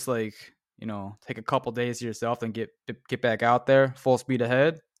tell you just like, take a couple days to yourself and get back out there full speed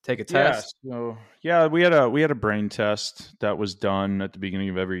ahead, take a Yeah. test? So we had a brain test that was done at the beginning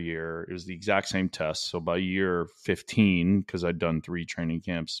of every year. It was the exact same test. So by year 15, because I'd done 3 training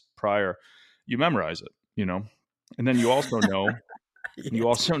camps prior, you memorize it, and then you also know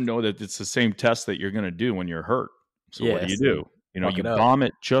that it's the same test that you're going to do when you're hurt. So what Yeah, do? fuck You it up. bomb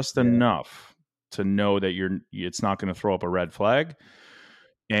it just enough to know that it's not going to throw up a red flag.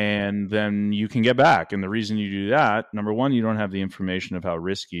 And then you can get back. And the reason you do that, number one, you don't have the information of how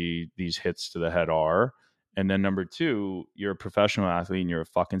risky these hits to the head are. And then number two, you're a professional athlete and you're a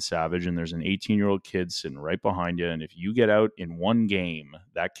fucking savage. And there's an 18-year-old kid sitting right behind you. And if you get out in one game,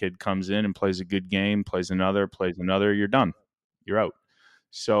 that kid comes in and plays a good game, plays another, you're done. You're out.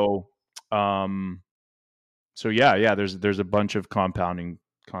 So, there's a bunch of compounding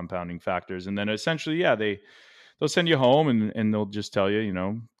factors. And then essentially, they'll send you home and they'll just tell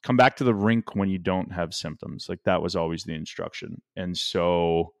you, come back to the rink when you don't have symptoms. Like that was always the instruction. And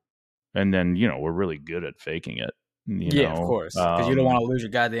so, and then, we're really good at faking it. Yeah, of course. Because you don't want to lose your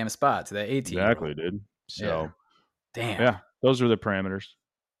goddamn spot to that 18-year-old. Exactly, dude. So, damn. Yeah, those were the parameters.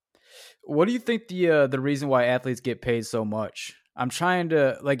 What do you think the reason why athletes get paid so much? I'm trying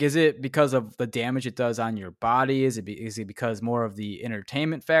to is it because of the damage it does on your body? Is it because more of the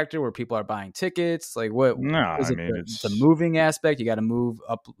entertainment factor where people are buying tickets? Like what? No, is it it's the moving aspect? You got to move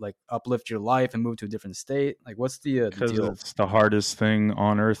up, uplift your life and move to a different state. Like what's the deal? It's the hardest thing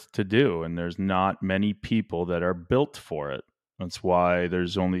on earth to do, and there's not many people that are built for it. That's why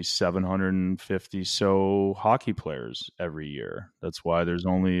there's only 750 so hockey players every year. That's why there's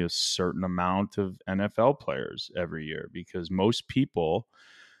only a certain amount of NFL players every year, because most people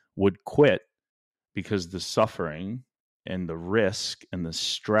would quit because the suffering and the risk and the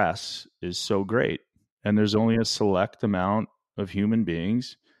stress is so great. And there's only a select amount of human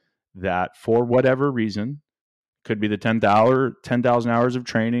beings that, for whatever reason, could be the 10,000 hours of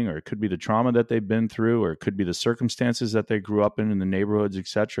training, or it could be the trauma that they've been through, or it could be the circumstances that they grew up in the neighborhoods,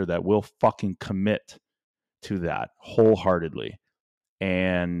 etc., that will fucking commit to that wholeheartedly.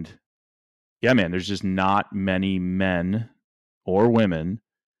 And yeah, man, there's just not many men or women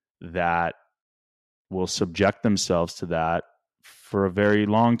that will subject themselves to that for a very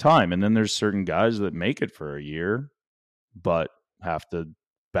long time. And then there's certain guys that make it for a year, but have to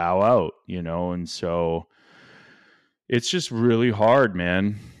bow out, and so it's just really hard,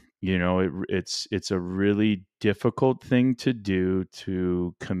 man. It's a really difficult thing to do,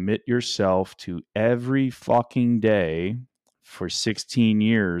 to commit yourself to every fucking day. For 16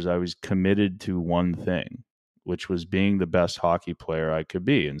 years, I was committed to one thing, which was being the best hockey player I could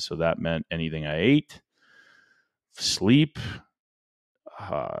be. And so that meant anything I ate, sleep,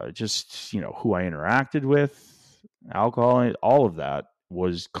 just, who I interacted with, alcohol, all of that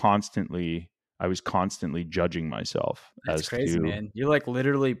was I was constantly judging myself. That's crazy, man. You're like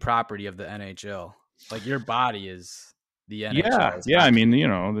literally property of the NHL. Like your body is the NHL. Yeah. I mean,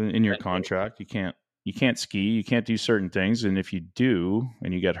 in your contract, you can't ski, you can't do certain things, and if you do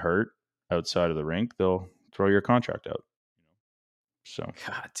and you get hurt outside of the rink, they'll throw your contract out. So,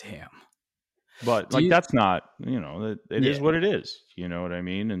 god damn. But that's not, it is what it is. You know what I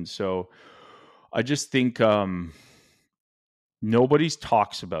mean? And so I just think nobody's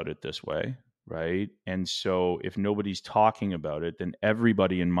talks about it this way. Right. And so if nobody's talking about it, then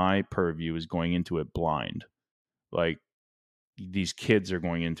everybody in my purview is going into it blind. Like these kids are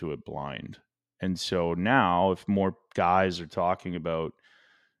going into it blind. And so now if more guys are talking about,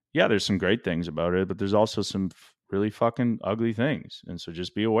 yeah, there's some great things about it, but there's also some really fucking ugly things. And so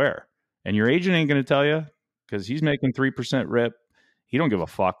just be aware. And your agent ain't going to tell you because he's making 3% rip. He don't give a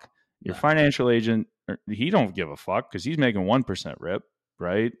fuck. Your No. financial agent, he don't give a fuck because he's making 1% rip,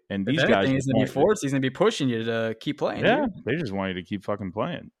 right? And If these guys anything, he's just gonna be want, forced. He's gonna be pushing you to keep playing, yeah, dude. they just want you to keep fucking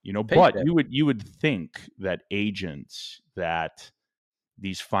playing, But Paycheck. you would think that agents, that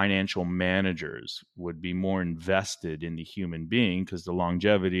these financial managers would be more invested in the human being, because the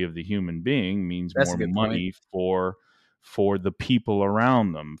longevity of the human being means That's a more good point. money for the people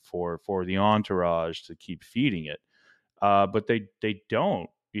around them, for the entourage to keep feeding it. But they don't,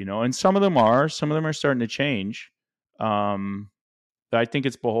 and some of them are starting to change. But I think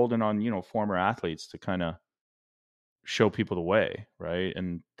it's beholden on former athletes to kind of show people the way, right?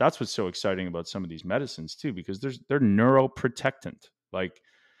 And that's what's so exciting about some of these medicines too, because they're neuroprotectant. Like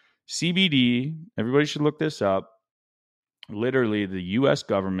CBD, everybody should look this up. Literally, the US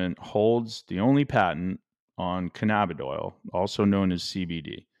government holds the only patent on cannabidiol, also known as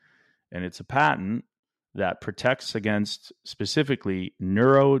CBD. And it's a patent that protects against specifically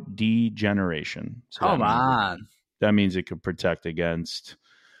neurodegeneration. So Come on. that means it could protect against,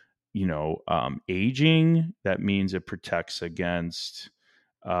 aging. That means it protects against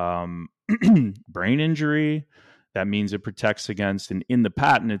um, brain injury. That means it protects against, and in the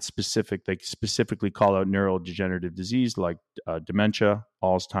patent, it's specific. They specifically call out neurodegenerative disease like dementia,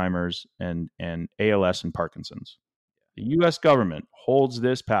 Alzheimer's, and ALS and Parkinson's. The U.S. government holds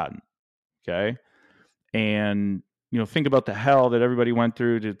this patent. Okay, and think about the hell that everybody went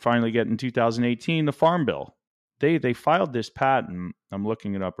through to finally get in 2018 the Farm Bill. They filed this patent. I'm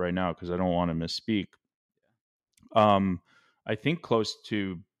looking it up right now because I don't want to misspeak. I think close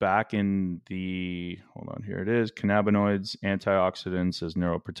to back in the, hold on, here it is, cannabinoids, antioxidants as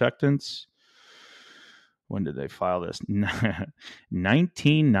neuroprotectants. When did they file this?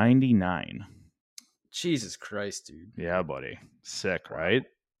 1999. Jesus Christ, dude. Yeah, buddy. Sick, Wow. right?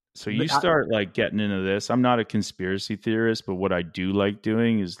 So you start like getting into this. I'm not a conspiracy theorist, but what I do like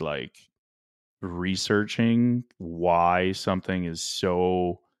doing is like researching why something is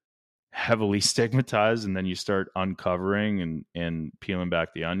so heavily stigmatized, and then you start uncovering and peeling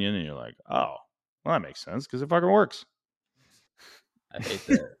back the onion, and you're like, oh, well, that makes sense because it fucking works. I hate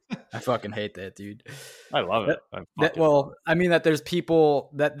that. I fucking hate that, dude. I love it. I mean that there's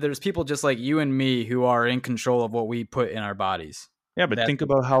people just like you and me who are in control of what we put in our bodies. Yeah, but think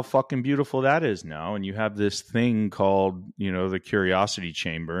about how fucking beautiful that is now. And you have this thing called, the curiosity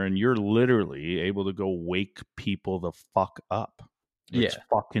chamber, and you're literally able to go wake people the fuck up. It's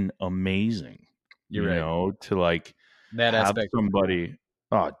fucking amazing. You're right. To like That have aspect. somebody,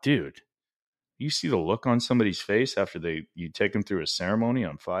 oh, dude, you see the look on somebody's face after you take them through a ceremony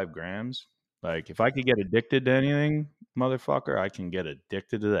on 5 grams. Like, if I could get addicted to anything, motherfucker, I can get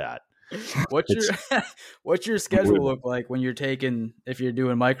addicted to that. What's your schedule look like when you're taking, if you're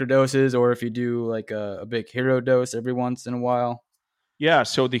doing microdoses or if you do like a big hero dose every once in a while? Yeah,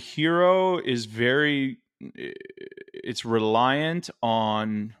 so the hero is it's reliant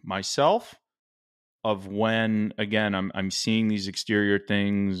on myself, of when, again, I'm seeing these exterior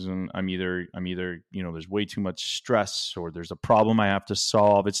things, and I'm either there's way too much stress, or there's a problem I have to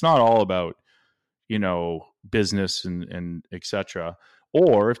solve. It's not all about business and etc.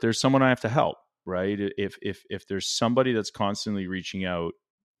 Or if there's someone I have to help, right? If there's somebody that's constantly reaching out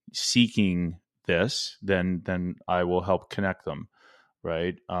seeking this, then I will help connect them,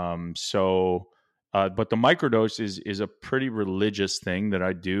 right? But the microdose is a pretty religious thing that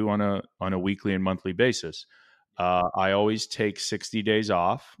I do on a weekly and monthly basis. I always take 60 days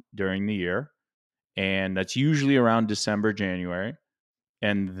off during the year, and that's usually around December, January.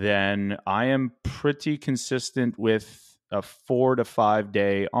 And then I am pretty consistent with a 4 to 5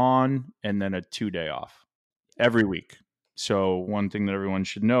 day on and then a 2-day off every week. So one thing that everyone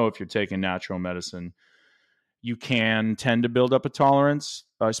should know, if you're taking natural medicine, you can tend to build up a tolerance,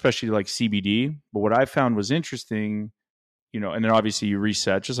 especially like CBD. But what I found was interesting, and then obviously you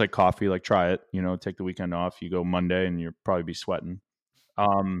reset, just like coffee, like try it, take the weekend off. You go Monday and you'll probably be sweating.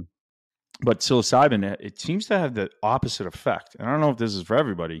 But psilocybin, it seems to have the opposite effect. And I don't know if this is for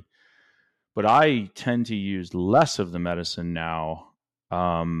everybody, but I tend to use less of the medicine now,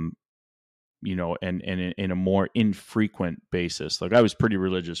 and in a more infrequent basis. Like, I was pretty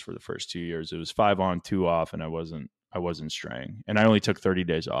religious for the first 2 years. It was 5 on, 2 off, and I wasn't straying. And I only took 30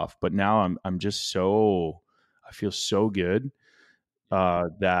 days off. But now I'm just I feel so good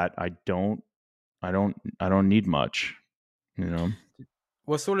that I don't need much.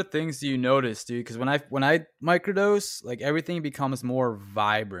 What sort of things do you notice, dude? Because when I microdose, like everything becomes more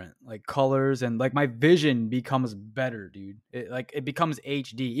vibrant, like colors, and like my vision becomes better, dude. It becomes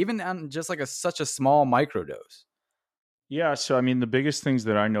HD, even on just like such a small microdose. Yeah. So, I mean, the biggest things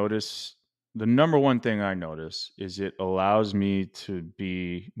that I notice, the number one thing I notice is it allows me to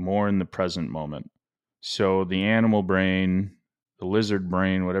be more in the present moment. So, the animal brain, the lizard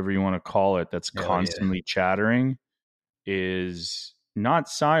brain, whatever you want to call it, that's Hell yeah. constantly chattering is not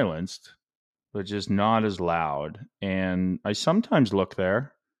silenced, but just not as loud. And I sometimes look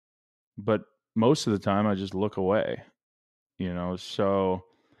there, but most of the time I just look away, you know? So,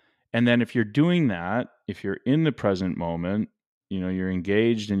 and then if you're doing that, if you're in the present moment, you know, you're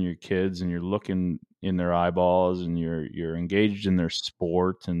engaged in your kids and you're looking in their eyeballs and you're engaged in their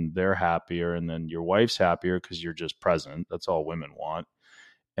sport and they're happier and then your wife's happier because you're just present. That's all women want.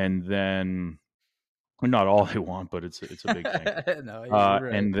 And then well, not all they want, but it's a big thing. No, you're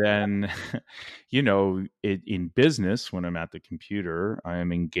right. And then, you know, in business, when I'm at the computer, I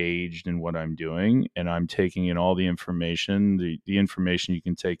am engaged in what I'm doing and I'm taking in all the information. The information you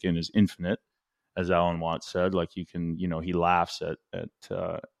can take in is infinite, as Alan Watts said. Like you can, you know, he laughs at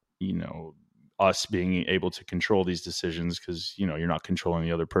you know, us being able to control these decisions because, you know, you're not controlling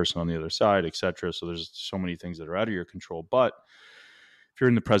the other person on the other side, et cetera. So there's so many things that are out of your control. But if you're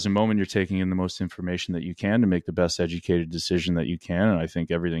in the present moment, you're taking in the most information that you can to make the best educated decision that you can. And I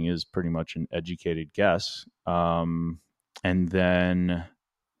think everything is pretty much an educated guess. And then,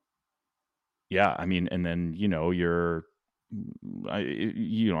 yeah, I mean, and then, you know,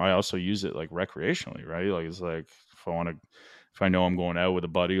 I also use it like recreationally, right? Like, it's like, if I know I'm going out with a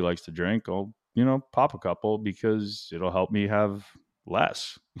buddy who likes to drink, I'll, you know, pop a couple because it'll help me have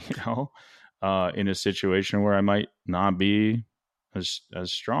less, you know, in a situation where I might not be as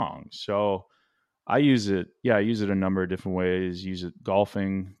strong. So I use it. Yeah, I use it a number of different ways. Use it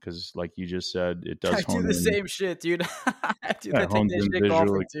golfing because, like you just said, it I does do hone the in. same shit, dude. I do Yeah, that. it Take hones that in shit visual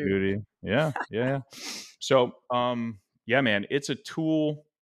golfing too. acuity. Yeah, yeah, yeah. So, yeah, man, it's a tool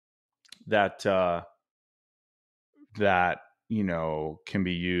that that you know can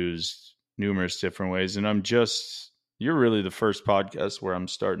be used numerous different ways. And you're really the first podcast where I'm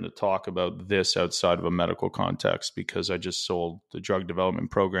starting to talk about this outside of a medical context because I just sold the drug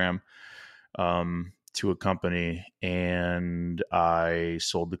development program to a company and I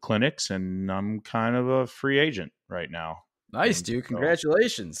sold the clinics and I'm kind of a free agent right now. Nice, And dude. so,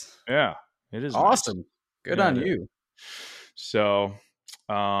 Congratulations. yeah, it is nice. Awesome. Good Yeah, on it is. you. So,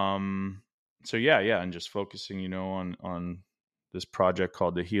 yeah, and just focusing, you know, on this project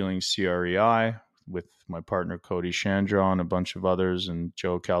called the Healing CREI with my partner Cody Chandra and a bunch of others, and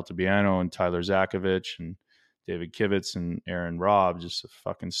Joe Caltabiano and Tyler Zakovich and David Kivitz and Aaron Robb, just a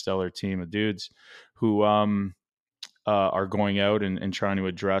fucking stellar team of dudes who are going out and trying to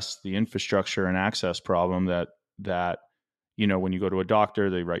address the infrastructure and access problem that you know, when you go to a doctor,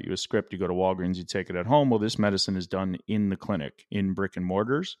 they write you a script, you go to Walgreens, you take it at home. Well, this medicine is done in the clinic, in brick and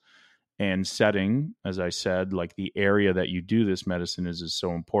mortars and setting. As I said, like the area that you do this medicine is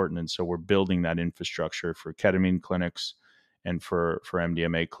so important. And so we're building that infrastructure for ketamine clinics and for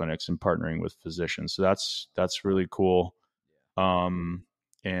MDMA clinics and partnering with physicians. So that's really cool.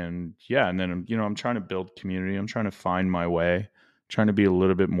 And yeah, and then, you know, I'm trying to build community. I'm trying to find my way, trying to be a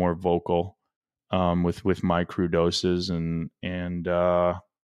little bit more vocal with my crew doses and yeah,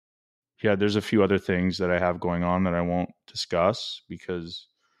 there's a few other things that I have going on that I won't discuss because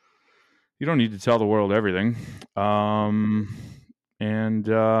you don't need to tell the world everything. And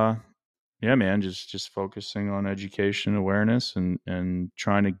yeah, man, just focusing on education, awareness, and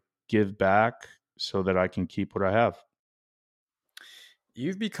trying to give back so that I can keep what I have.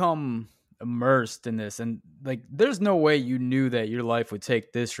 You've become immersed in this, and like there's no way you knew that your life would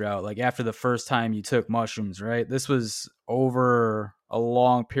take this route. Like after the first time you took mushrooms, right? This was over a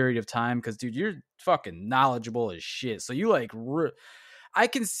long period of time because dude, you're fucking knowledgeable as shit. So you like I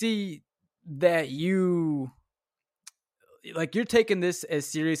can see that you like you're taking this as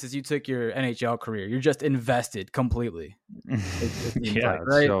serious as you took your NHL career. You're just invested completely. It seems Yeah, like,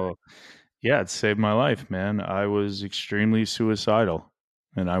 right? so yeah, it saved my life, man. I was extremely suicidal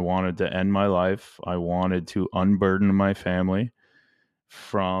and I wanted to end my life. I wanted to unburden my family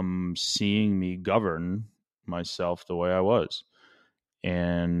from seeing me govern myself the way I was.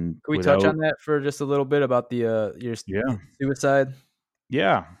 And Can we touch without, on that for just a little bit about your yeah, suicide?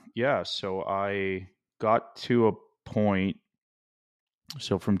 yeah. So I got to a point.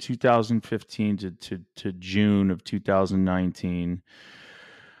 So from 2015 to June of 2019,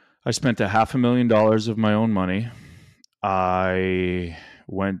 I spent $500,000 of my own money. I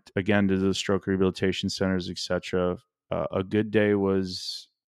went again to the stroke rehabilitation centers, etc. A good day was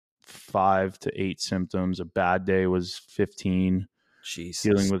 5 to 8 symptoms. A bad day was 15. Jesus.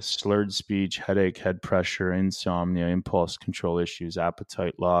 Dealing with slurred speech, headache, head pressure, insomnia, impulse control issues,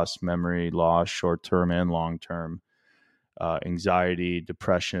 appetite loss, memory loss, short-term and long-term, anxiety,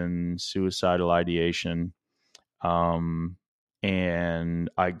 depression, suicidal ideation. And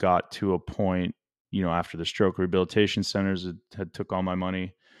I got to a point, after the stroke rehabilitation centers had took all my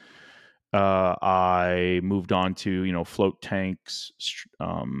money. I moved on to, float tanks,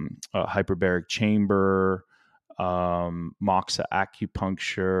 hyperbaric chamber, moxa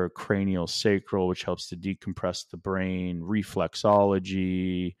acupuncture, cranial sacral, which helps to decompress the brain,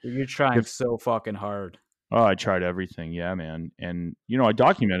 reflexology. You're trying so fucking hard. Oh, I tried everything. Yeah, man. And, I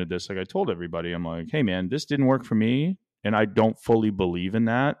documented this. Like I told everybody, I'm like, hey, man, this didn't work for me. And I don't fully believe in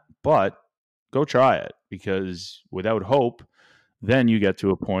that, but go try it, because without hope, then you get to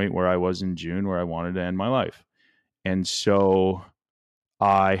a point where I was in June where I wanted to end my life. And so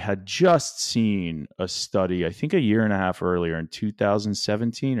I had just seen a study, I think a year and a half earlier in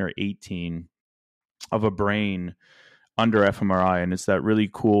 2017 or 18, of a brain under fMRI. And it's that really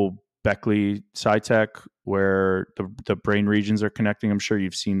cool Beckley SciTech where the brain regions are connecting. I'm sure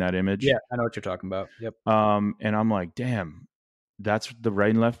you've seen that image. Yeah, I know what you're talking about. Yep. And I'm like, damn, that's the right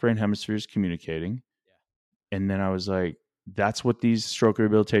and left brain hemispheres communicating. Yeah. And then I was like, that's what these stroke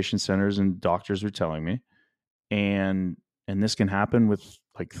rehabilitation centers and doctors were telling me. And this can happen with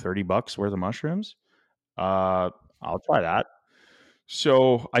like $30 worth of mushrooms. I'll try that.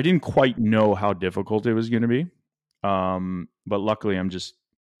 So I didn't quite know how difficult it was going to be. But luckily I'm just,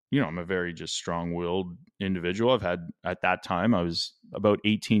 I'm a very just strong-willed individual. At that time, I was about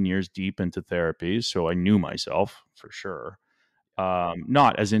 18 years deep into therapy. So I knew myself for sure.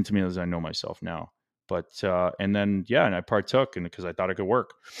 Not as intimate as I know myself now, but, and then, and I partook because I thought it could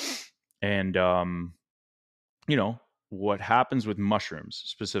work. And, what happens with mushrooms,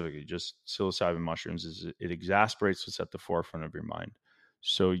 specifically just psilocybin mushrooms, is it exasperates what's at the forefront of your mind.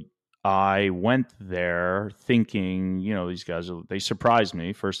 So I went there thinking, these guys, they surprised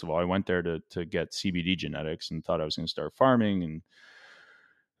me. First of all, I went there to get CBD genetics and thought I was going to start farming. And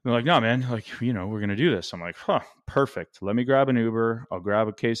they're like, no, man, like, we're going to do this. I'm like, perfect. Let me grab an Uber. I'll grab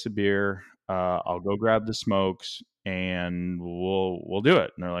a case of beer. I'll go grab the smokes and we'll do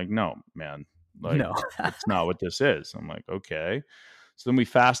it. And they're like, no, man. Like, no. That's not what this is. I'm like, okay. So then we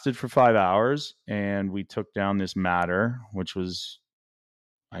fasted for 5 hours and we took down this matter, which was,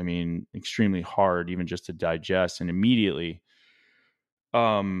 extremely hard even just to digest. And immediately,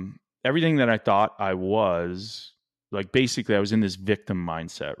 everything that I thought I was, like, basically I was in this victim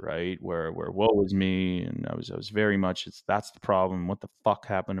mindset, right? Where woe is me. And I was very much, that's the problem. What the fuck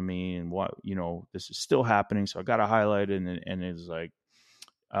happened to me? And what, this is still happening. So I got to highlight it. And it was like,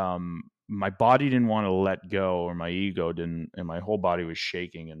 my body didn't want to let go, or my ego didn't, and my whole body was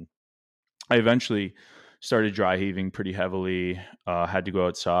shaking. And I eventually started dry heaving pretty heavily, had to go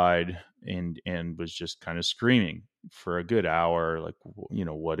outside and was just kind of screaming for a good hour. Like,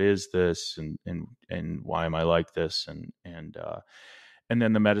 what is this? And why am I like this? And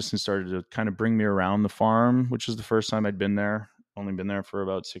then the medicine started to kind of bring me around the farm, which was the first time I'd been there, only been there for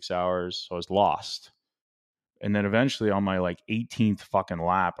about 6 hours. So I was lost. And then eventually on my like 18th fucking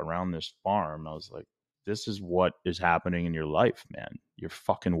lap around this farm, I was like, this is what is happening in your life, man. You're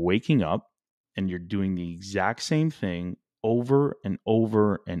fucking waking up and you're doing the exact same thing over and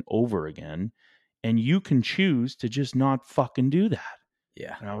over and over again. And you can choose to just not fucking do that.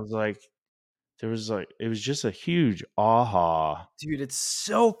 Yeah. And I was like, it was just a huge aha. Dude, it's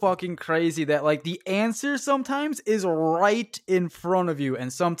so fucking crazy that like the answer sometimes is right in front of you.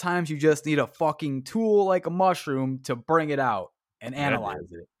 And sometimes you just need a fucking tool like a mushroom to bring it out and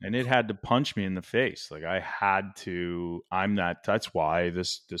analyze it. And it had to punch me in the face. Like I had to, that's why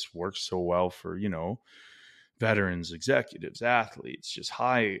this works so well for, veterans, executives, athletes, just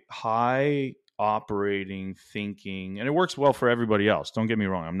high operating thinking, and it works well for everybody else. Don't get me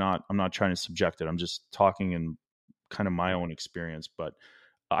wrong. I'm not trying to subject it. I'm just talking in kind of my own experience, but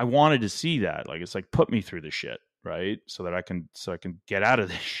I wanted to see that. Like, it's like, put me through the shit, right? So I can get out of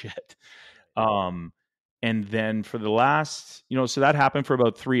this shit. And then for the last, so that happened for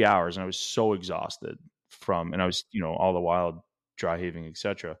about 3 hours and I was so exhausted and I was, all the while dry heaving,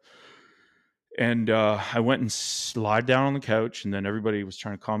 etc. And I went and lied down on the couch, and then everybody was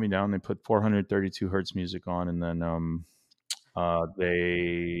trying to calm me down. They put 432 hertz music on, and then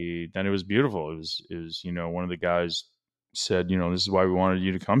then it was beautiful. It was one of the guys said, this is why we wanted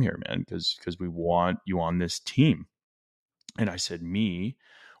you to come here, man, because we want you on this team. And I said, me?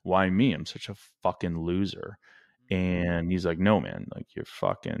 Why me? I'm such a fucking loser. And he's like, no, man, like you're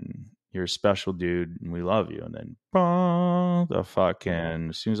fucking You're a special dude and we love you. And then the fucking,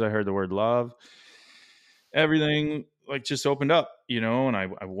 as soon as I heard the word love, everything like just opened up, and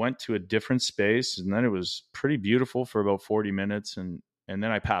I went to a different space, and then it was pretty beautiful for about 40 minutes. And then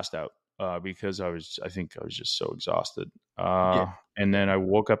I passed out because I think I was just so exhausted. Yeah. And then I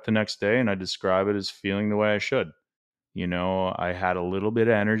woke up the next day and I describe it as feeling the way I should. I had a little bit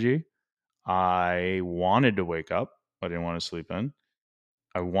of energy. I wanted to wake up. I didn't want to sleep in.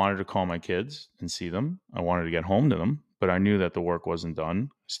 I wanted to call my kids and see them. I wanted to get home to them, but I knew that the work wasn't done.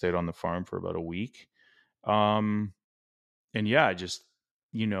 I stayed on the farm for about a week. And yeah,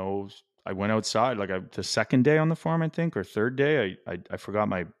 I went outside the second day on the farm, I think, or third day, I forgot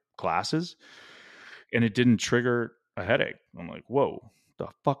my glasses and it didn't trigger a headache. I'm like, whoa, the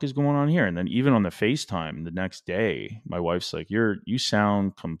fuck is going on here? And then even on the FaceTime the next day, my wife's like, you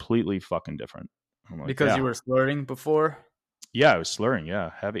sound completely fucking different. I'm like, Because you were slurring before? Yeah, I was slurring.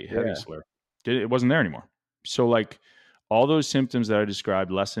 Yeah, heavy Yeah. slur. It wasn't there anymore. So like all those symptoms that I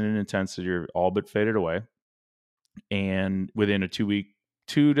described, lessen in intensity, are all but faded away. And within a 2 week,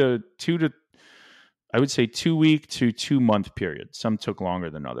 I would say 2 week to 2 month period. Some took longer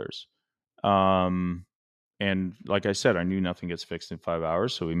than others. And like I said, I knew nothing gets fixed in 5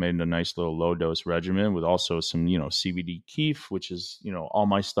 hours. So we made a nice little low dose regimen with also some, CBD keef, which is, all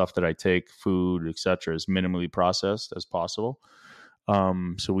my stuff that I take, food, etc., is minimally processed as possible.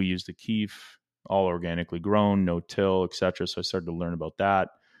 So we used the keef, all organically grown, no till, etc. So I started to learn about that.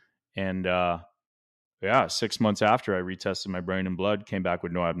 And 6 months after, I retested my brain and blood, came back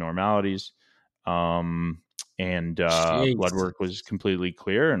with no abnormalities. And blood work was completely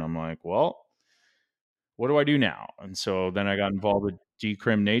clear. And I'm like, well, what do I do now? And so then I got involved with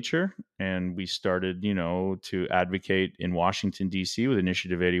Decrim Nature, and we started, to advocate in Washington, D.C. with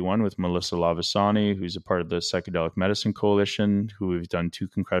Initiative 81 with Melissa Lavasani, who's a part of the Psychedelic Medicine Coalition, who we've done 2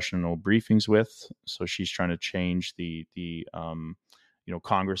 congressional briefings with. So she's trying to change the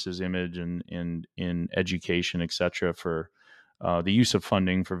Congress's image and in education, et cetera, for the use of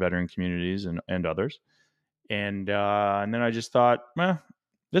funding for veteran communities and others. And then I just thought,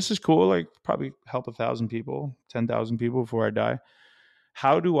 this is cool. Like probably help 1,000 people, 10,000 people before I die.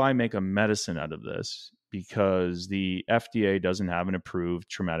 How do I make a medicine out of this? Because the FDA doesn't have an approved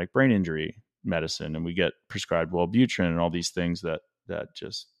traumatic brain injury medicine, and we get prescribed Wellbutrin and all these things that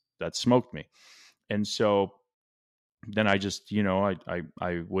smoked me. And so then I just,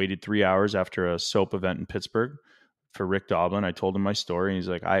 I waited 3 hours after a soap event in Pittsburgh for Rick Doblin. I told him my story, and he's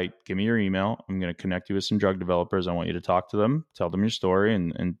like, give me your email. I'm going to connect you with some drug developers. I want you to talk to them, tell them your story,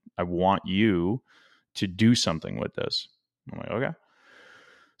 and I want you to do something with this. I'm like, okay.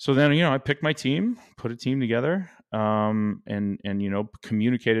 So then, I picked my team, put a team together, and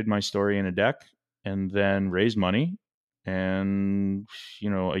communicated my story in a deck, and then raised money. And,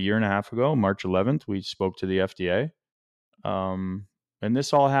 a year and a half ago, March 11th, we spoke to the FDA. And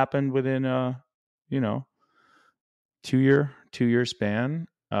this all happened within a, 2-year span.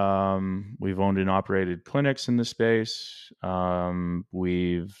 We've owned and operated clinics in the space. Like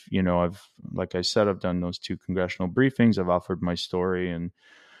I said, I've done those 2 congressional briefings. I've offered my story and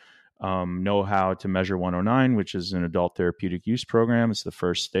know how to measure 109, which is an adult therapeutic use program. It's the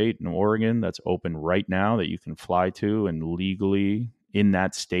first state in Oregon that's open right now that you can fly to and legally in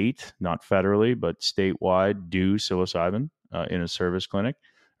that state, not federally, but statewide, do psilocybin in a service clinic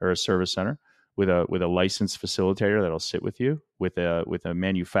or a service center with a licensed facilitator that'll sit with you, with a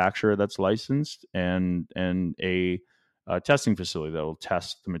manufacturer that's licensed, and a testing facility that will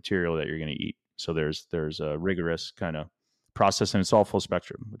test the material that you're going to eat. So there's a rigorous kind of process, and it's all full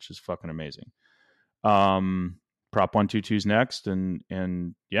spectrum, which is fucking amazing. Prop 122 is next, and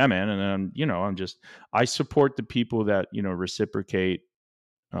yeah, man. And then I support the people that reciprocate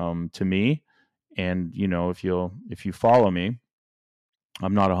to me, and if you follow me,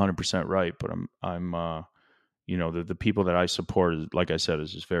 I'm not 100% right, but I'm the people that I support, like I said,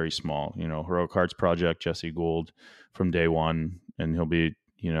 is just very small. Heroic Hearts Project, Jesse Gould from day one, and he'll be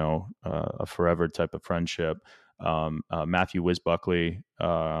a forever type of friendship. Matthew Wisbuckley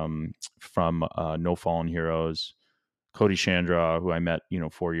from No Fallen Heroes, Cody Chandra, who I met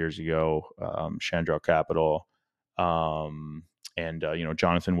 4 years ago, Chandra Capital, and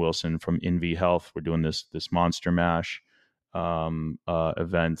Jonathan Wilson from Invi Health. We're doing this Monster Mash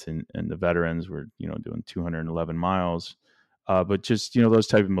event, and the veterans were doing 211 miles. But just those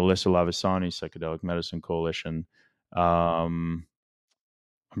type of Melissa Lavasani Psychedelic Medicine Coalition. I'm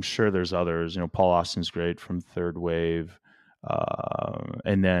sure there's others. Paul Austin's great from Third Wave.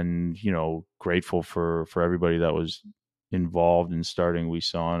 And then, grateful for everybody that was involved in starting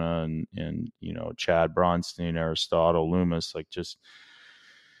WeSauna and Chad Bronstein, Aristotle, Loomis, like just,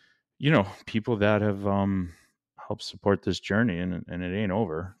 people that have helped support this journey, and it ain't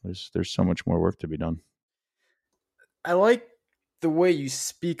over. There's so much more work to be done. I like the way you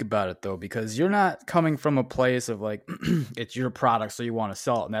speak about it though, because you're not coming from a place of like it's your product, so you want to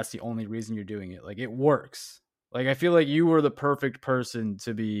sell it, and that's the only reason you're doing it. Like it works. Like I feel like you were the perfect person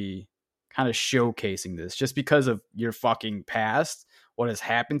to be kind of showcasing this, just because of your fucking past, what has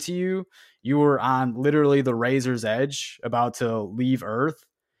happened to you. You were on literally the razor's edge, about to leave Earth,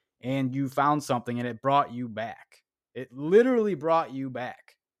 and you found something, and it brought you back. It literally brought you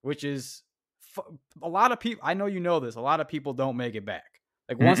back, which is a lot of people. I know you know this. A lot of people don't make it back.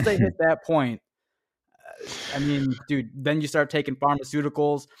 Like once they hit that point, I mean, dude, then you start taking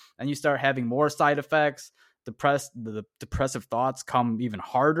pharmaceuticals, and you start having more side effects. The depressive thoughts come even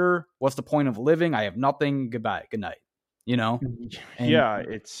harder. What's the point of living? I have nothing. Goodbye. Good night. And Yeah,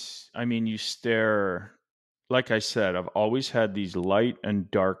 you stare. Like I said, I've always had these light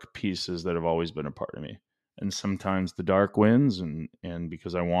and dark pieces that have always been a part of me. And sometimes the dark wins, and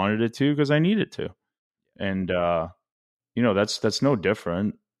because I wanted it to, because I needed to. And that's no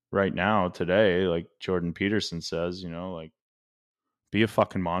different right now today. Like Jordan Peterson says, like be a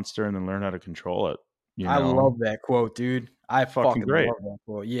fucking monster and then learn how to control it. I love that quote, dude. I fucking fucking great. love that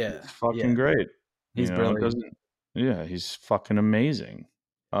quote. Yeah, It's fucking great. He's brilliant. He's fucking amazing.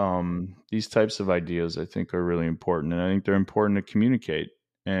 These types of ideas I think are really important, and I think they're important to communicate.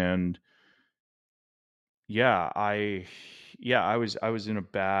 And I was in a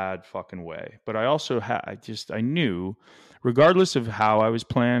bad fucking way, but I also I knew, regardless of how I was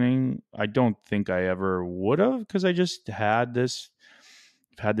planning, I don't think I ever would have, because I just had this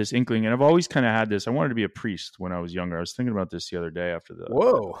inkling, and I've always kind of had this. I wanted to be a priest when I was younger. I was thinking about this the other day after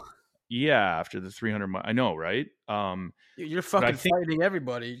after the 300 miles. I know, right? You're fucking fighting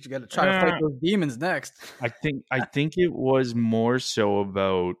everybody. You got to try to fight those demons next. I think it was more so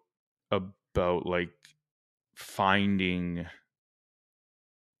about like finding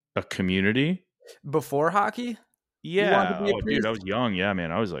a community before hockey. Yeah. Dude, I was young. Yeah,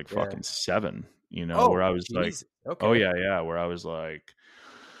 man. I was like fucking 7. Where I was like, okay. Oh yeah, where I was like,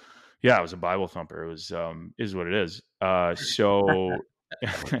 yeah, I was a Bible thumper. It was is what it is. So,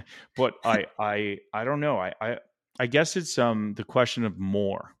 but I don't know. I guess it's the question of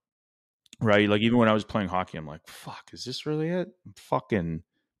more, right? Like even when I was playing hockey, I'm like, fuck, is this really it? I'm fucking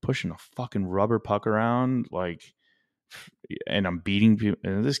pushing a fucking rubber puck around, like, and I'm beating people.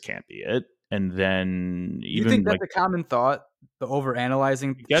 And this can't be it. And then even, you think that's a common thought, the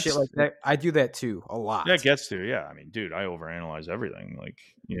overanalyzing shit like that? I do that too a lot. That gets to, yeah. I mean, dude, I overanalyze everything. Like,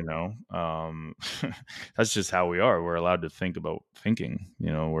 that's just how we are. We're allowed to think about thinking.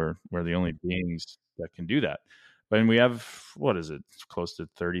 We're the only beings that can do that. But we have, what is it, close to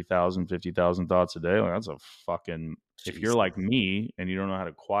 30,000, 50,000 thoughts a day. Like, that's a fucking. Jeez. If you're like me and you don't know how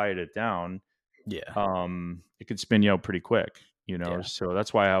to quiet it down, it could spin you out pretty quick. So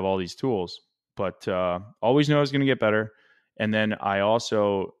that's why I have all these tools. But always know it's going to get better. And then I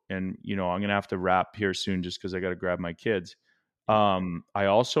also, I'm going to have to wrap here soon just because I got to grab my kids. I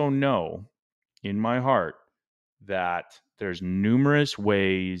also know in my heart that there's numerous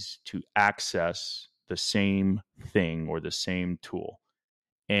ways to access the same thing or the same tool.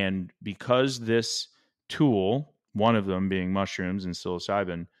 And because this tool, one of them being mushrooms and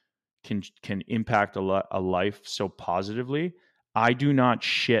psilocybin, can impact a life so positively, I do not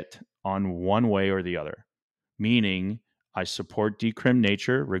shit on one way or the other. Meaning, I support decrim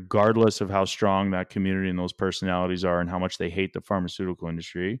nature, regardless of how strong that community and those personalities are and how much they hate the pharmaceutical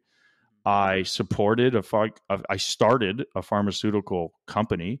industry. I started a pharmaceutical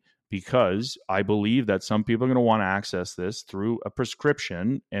company because I believe that some people are going to want to access this through a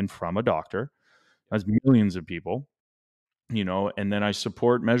prescription and from a doctor. That's millions of people. And then I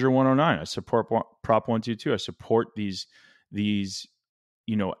support Measure 109. I support Prop 122. I support these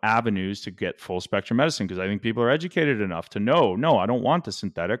avenues to get full spectrum medicine, because I think people are educated enough to know, no, I don't want the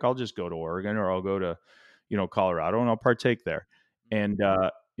synthetic. I'll just go to Oregon or I'll go to, Colorado, and I'll partake there. And,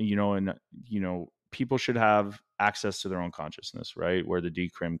 people should have access to their own consciousness, right? Where the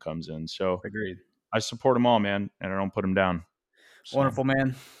decrim comes in. So agreed. I support them all, man. And I don't put them down. So. Wonderful,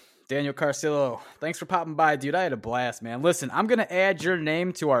 man. Daniel Carcillo, thanks for popping by, dude. I had a blast, man. Listen, I'm going to add your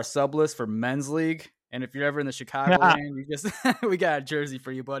name to our sub list for men's league. And if you're ever in the Chicago land, we got a jersey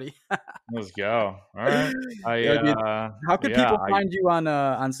for you, buddy. Let's go. All right. How can people find you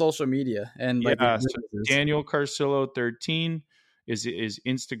on social media? And so Daniel Carcillo 13 is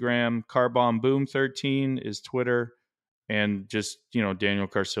Instagram. Carbomb Boom 13 is Twitter, and just Daniel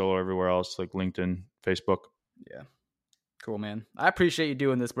Carcillo everywhere else, like LinkedIn, Facebook. Yeah. Cool, man. I appreciate you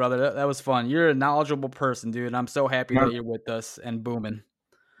doing this, brother. That was fun. You're a knowledgeable person, dude. And I'm so happy that you're with us and booming.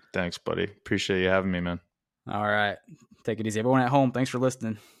 Thanks, buddy. Appreciate you having me, man. All right. Take it easy. Everyone at home, thanks for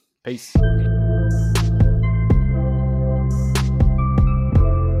listening. Peace.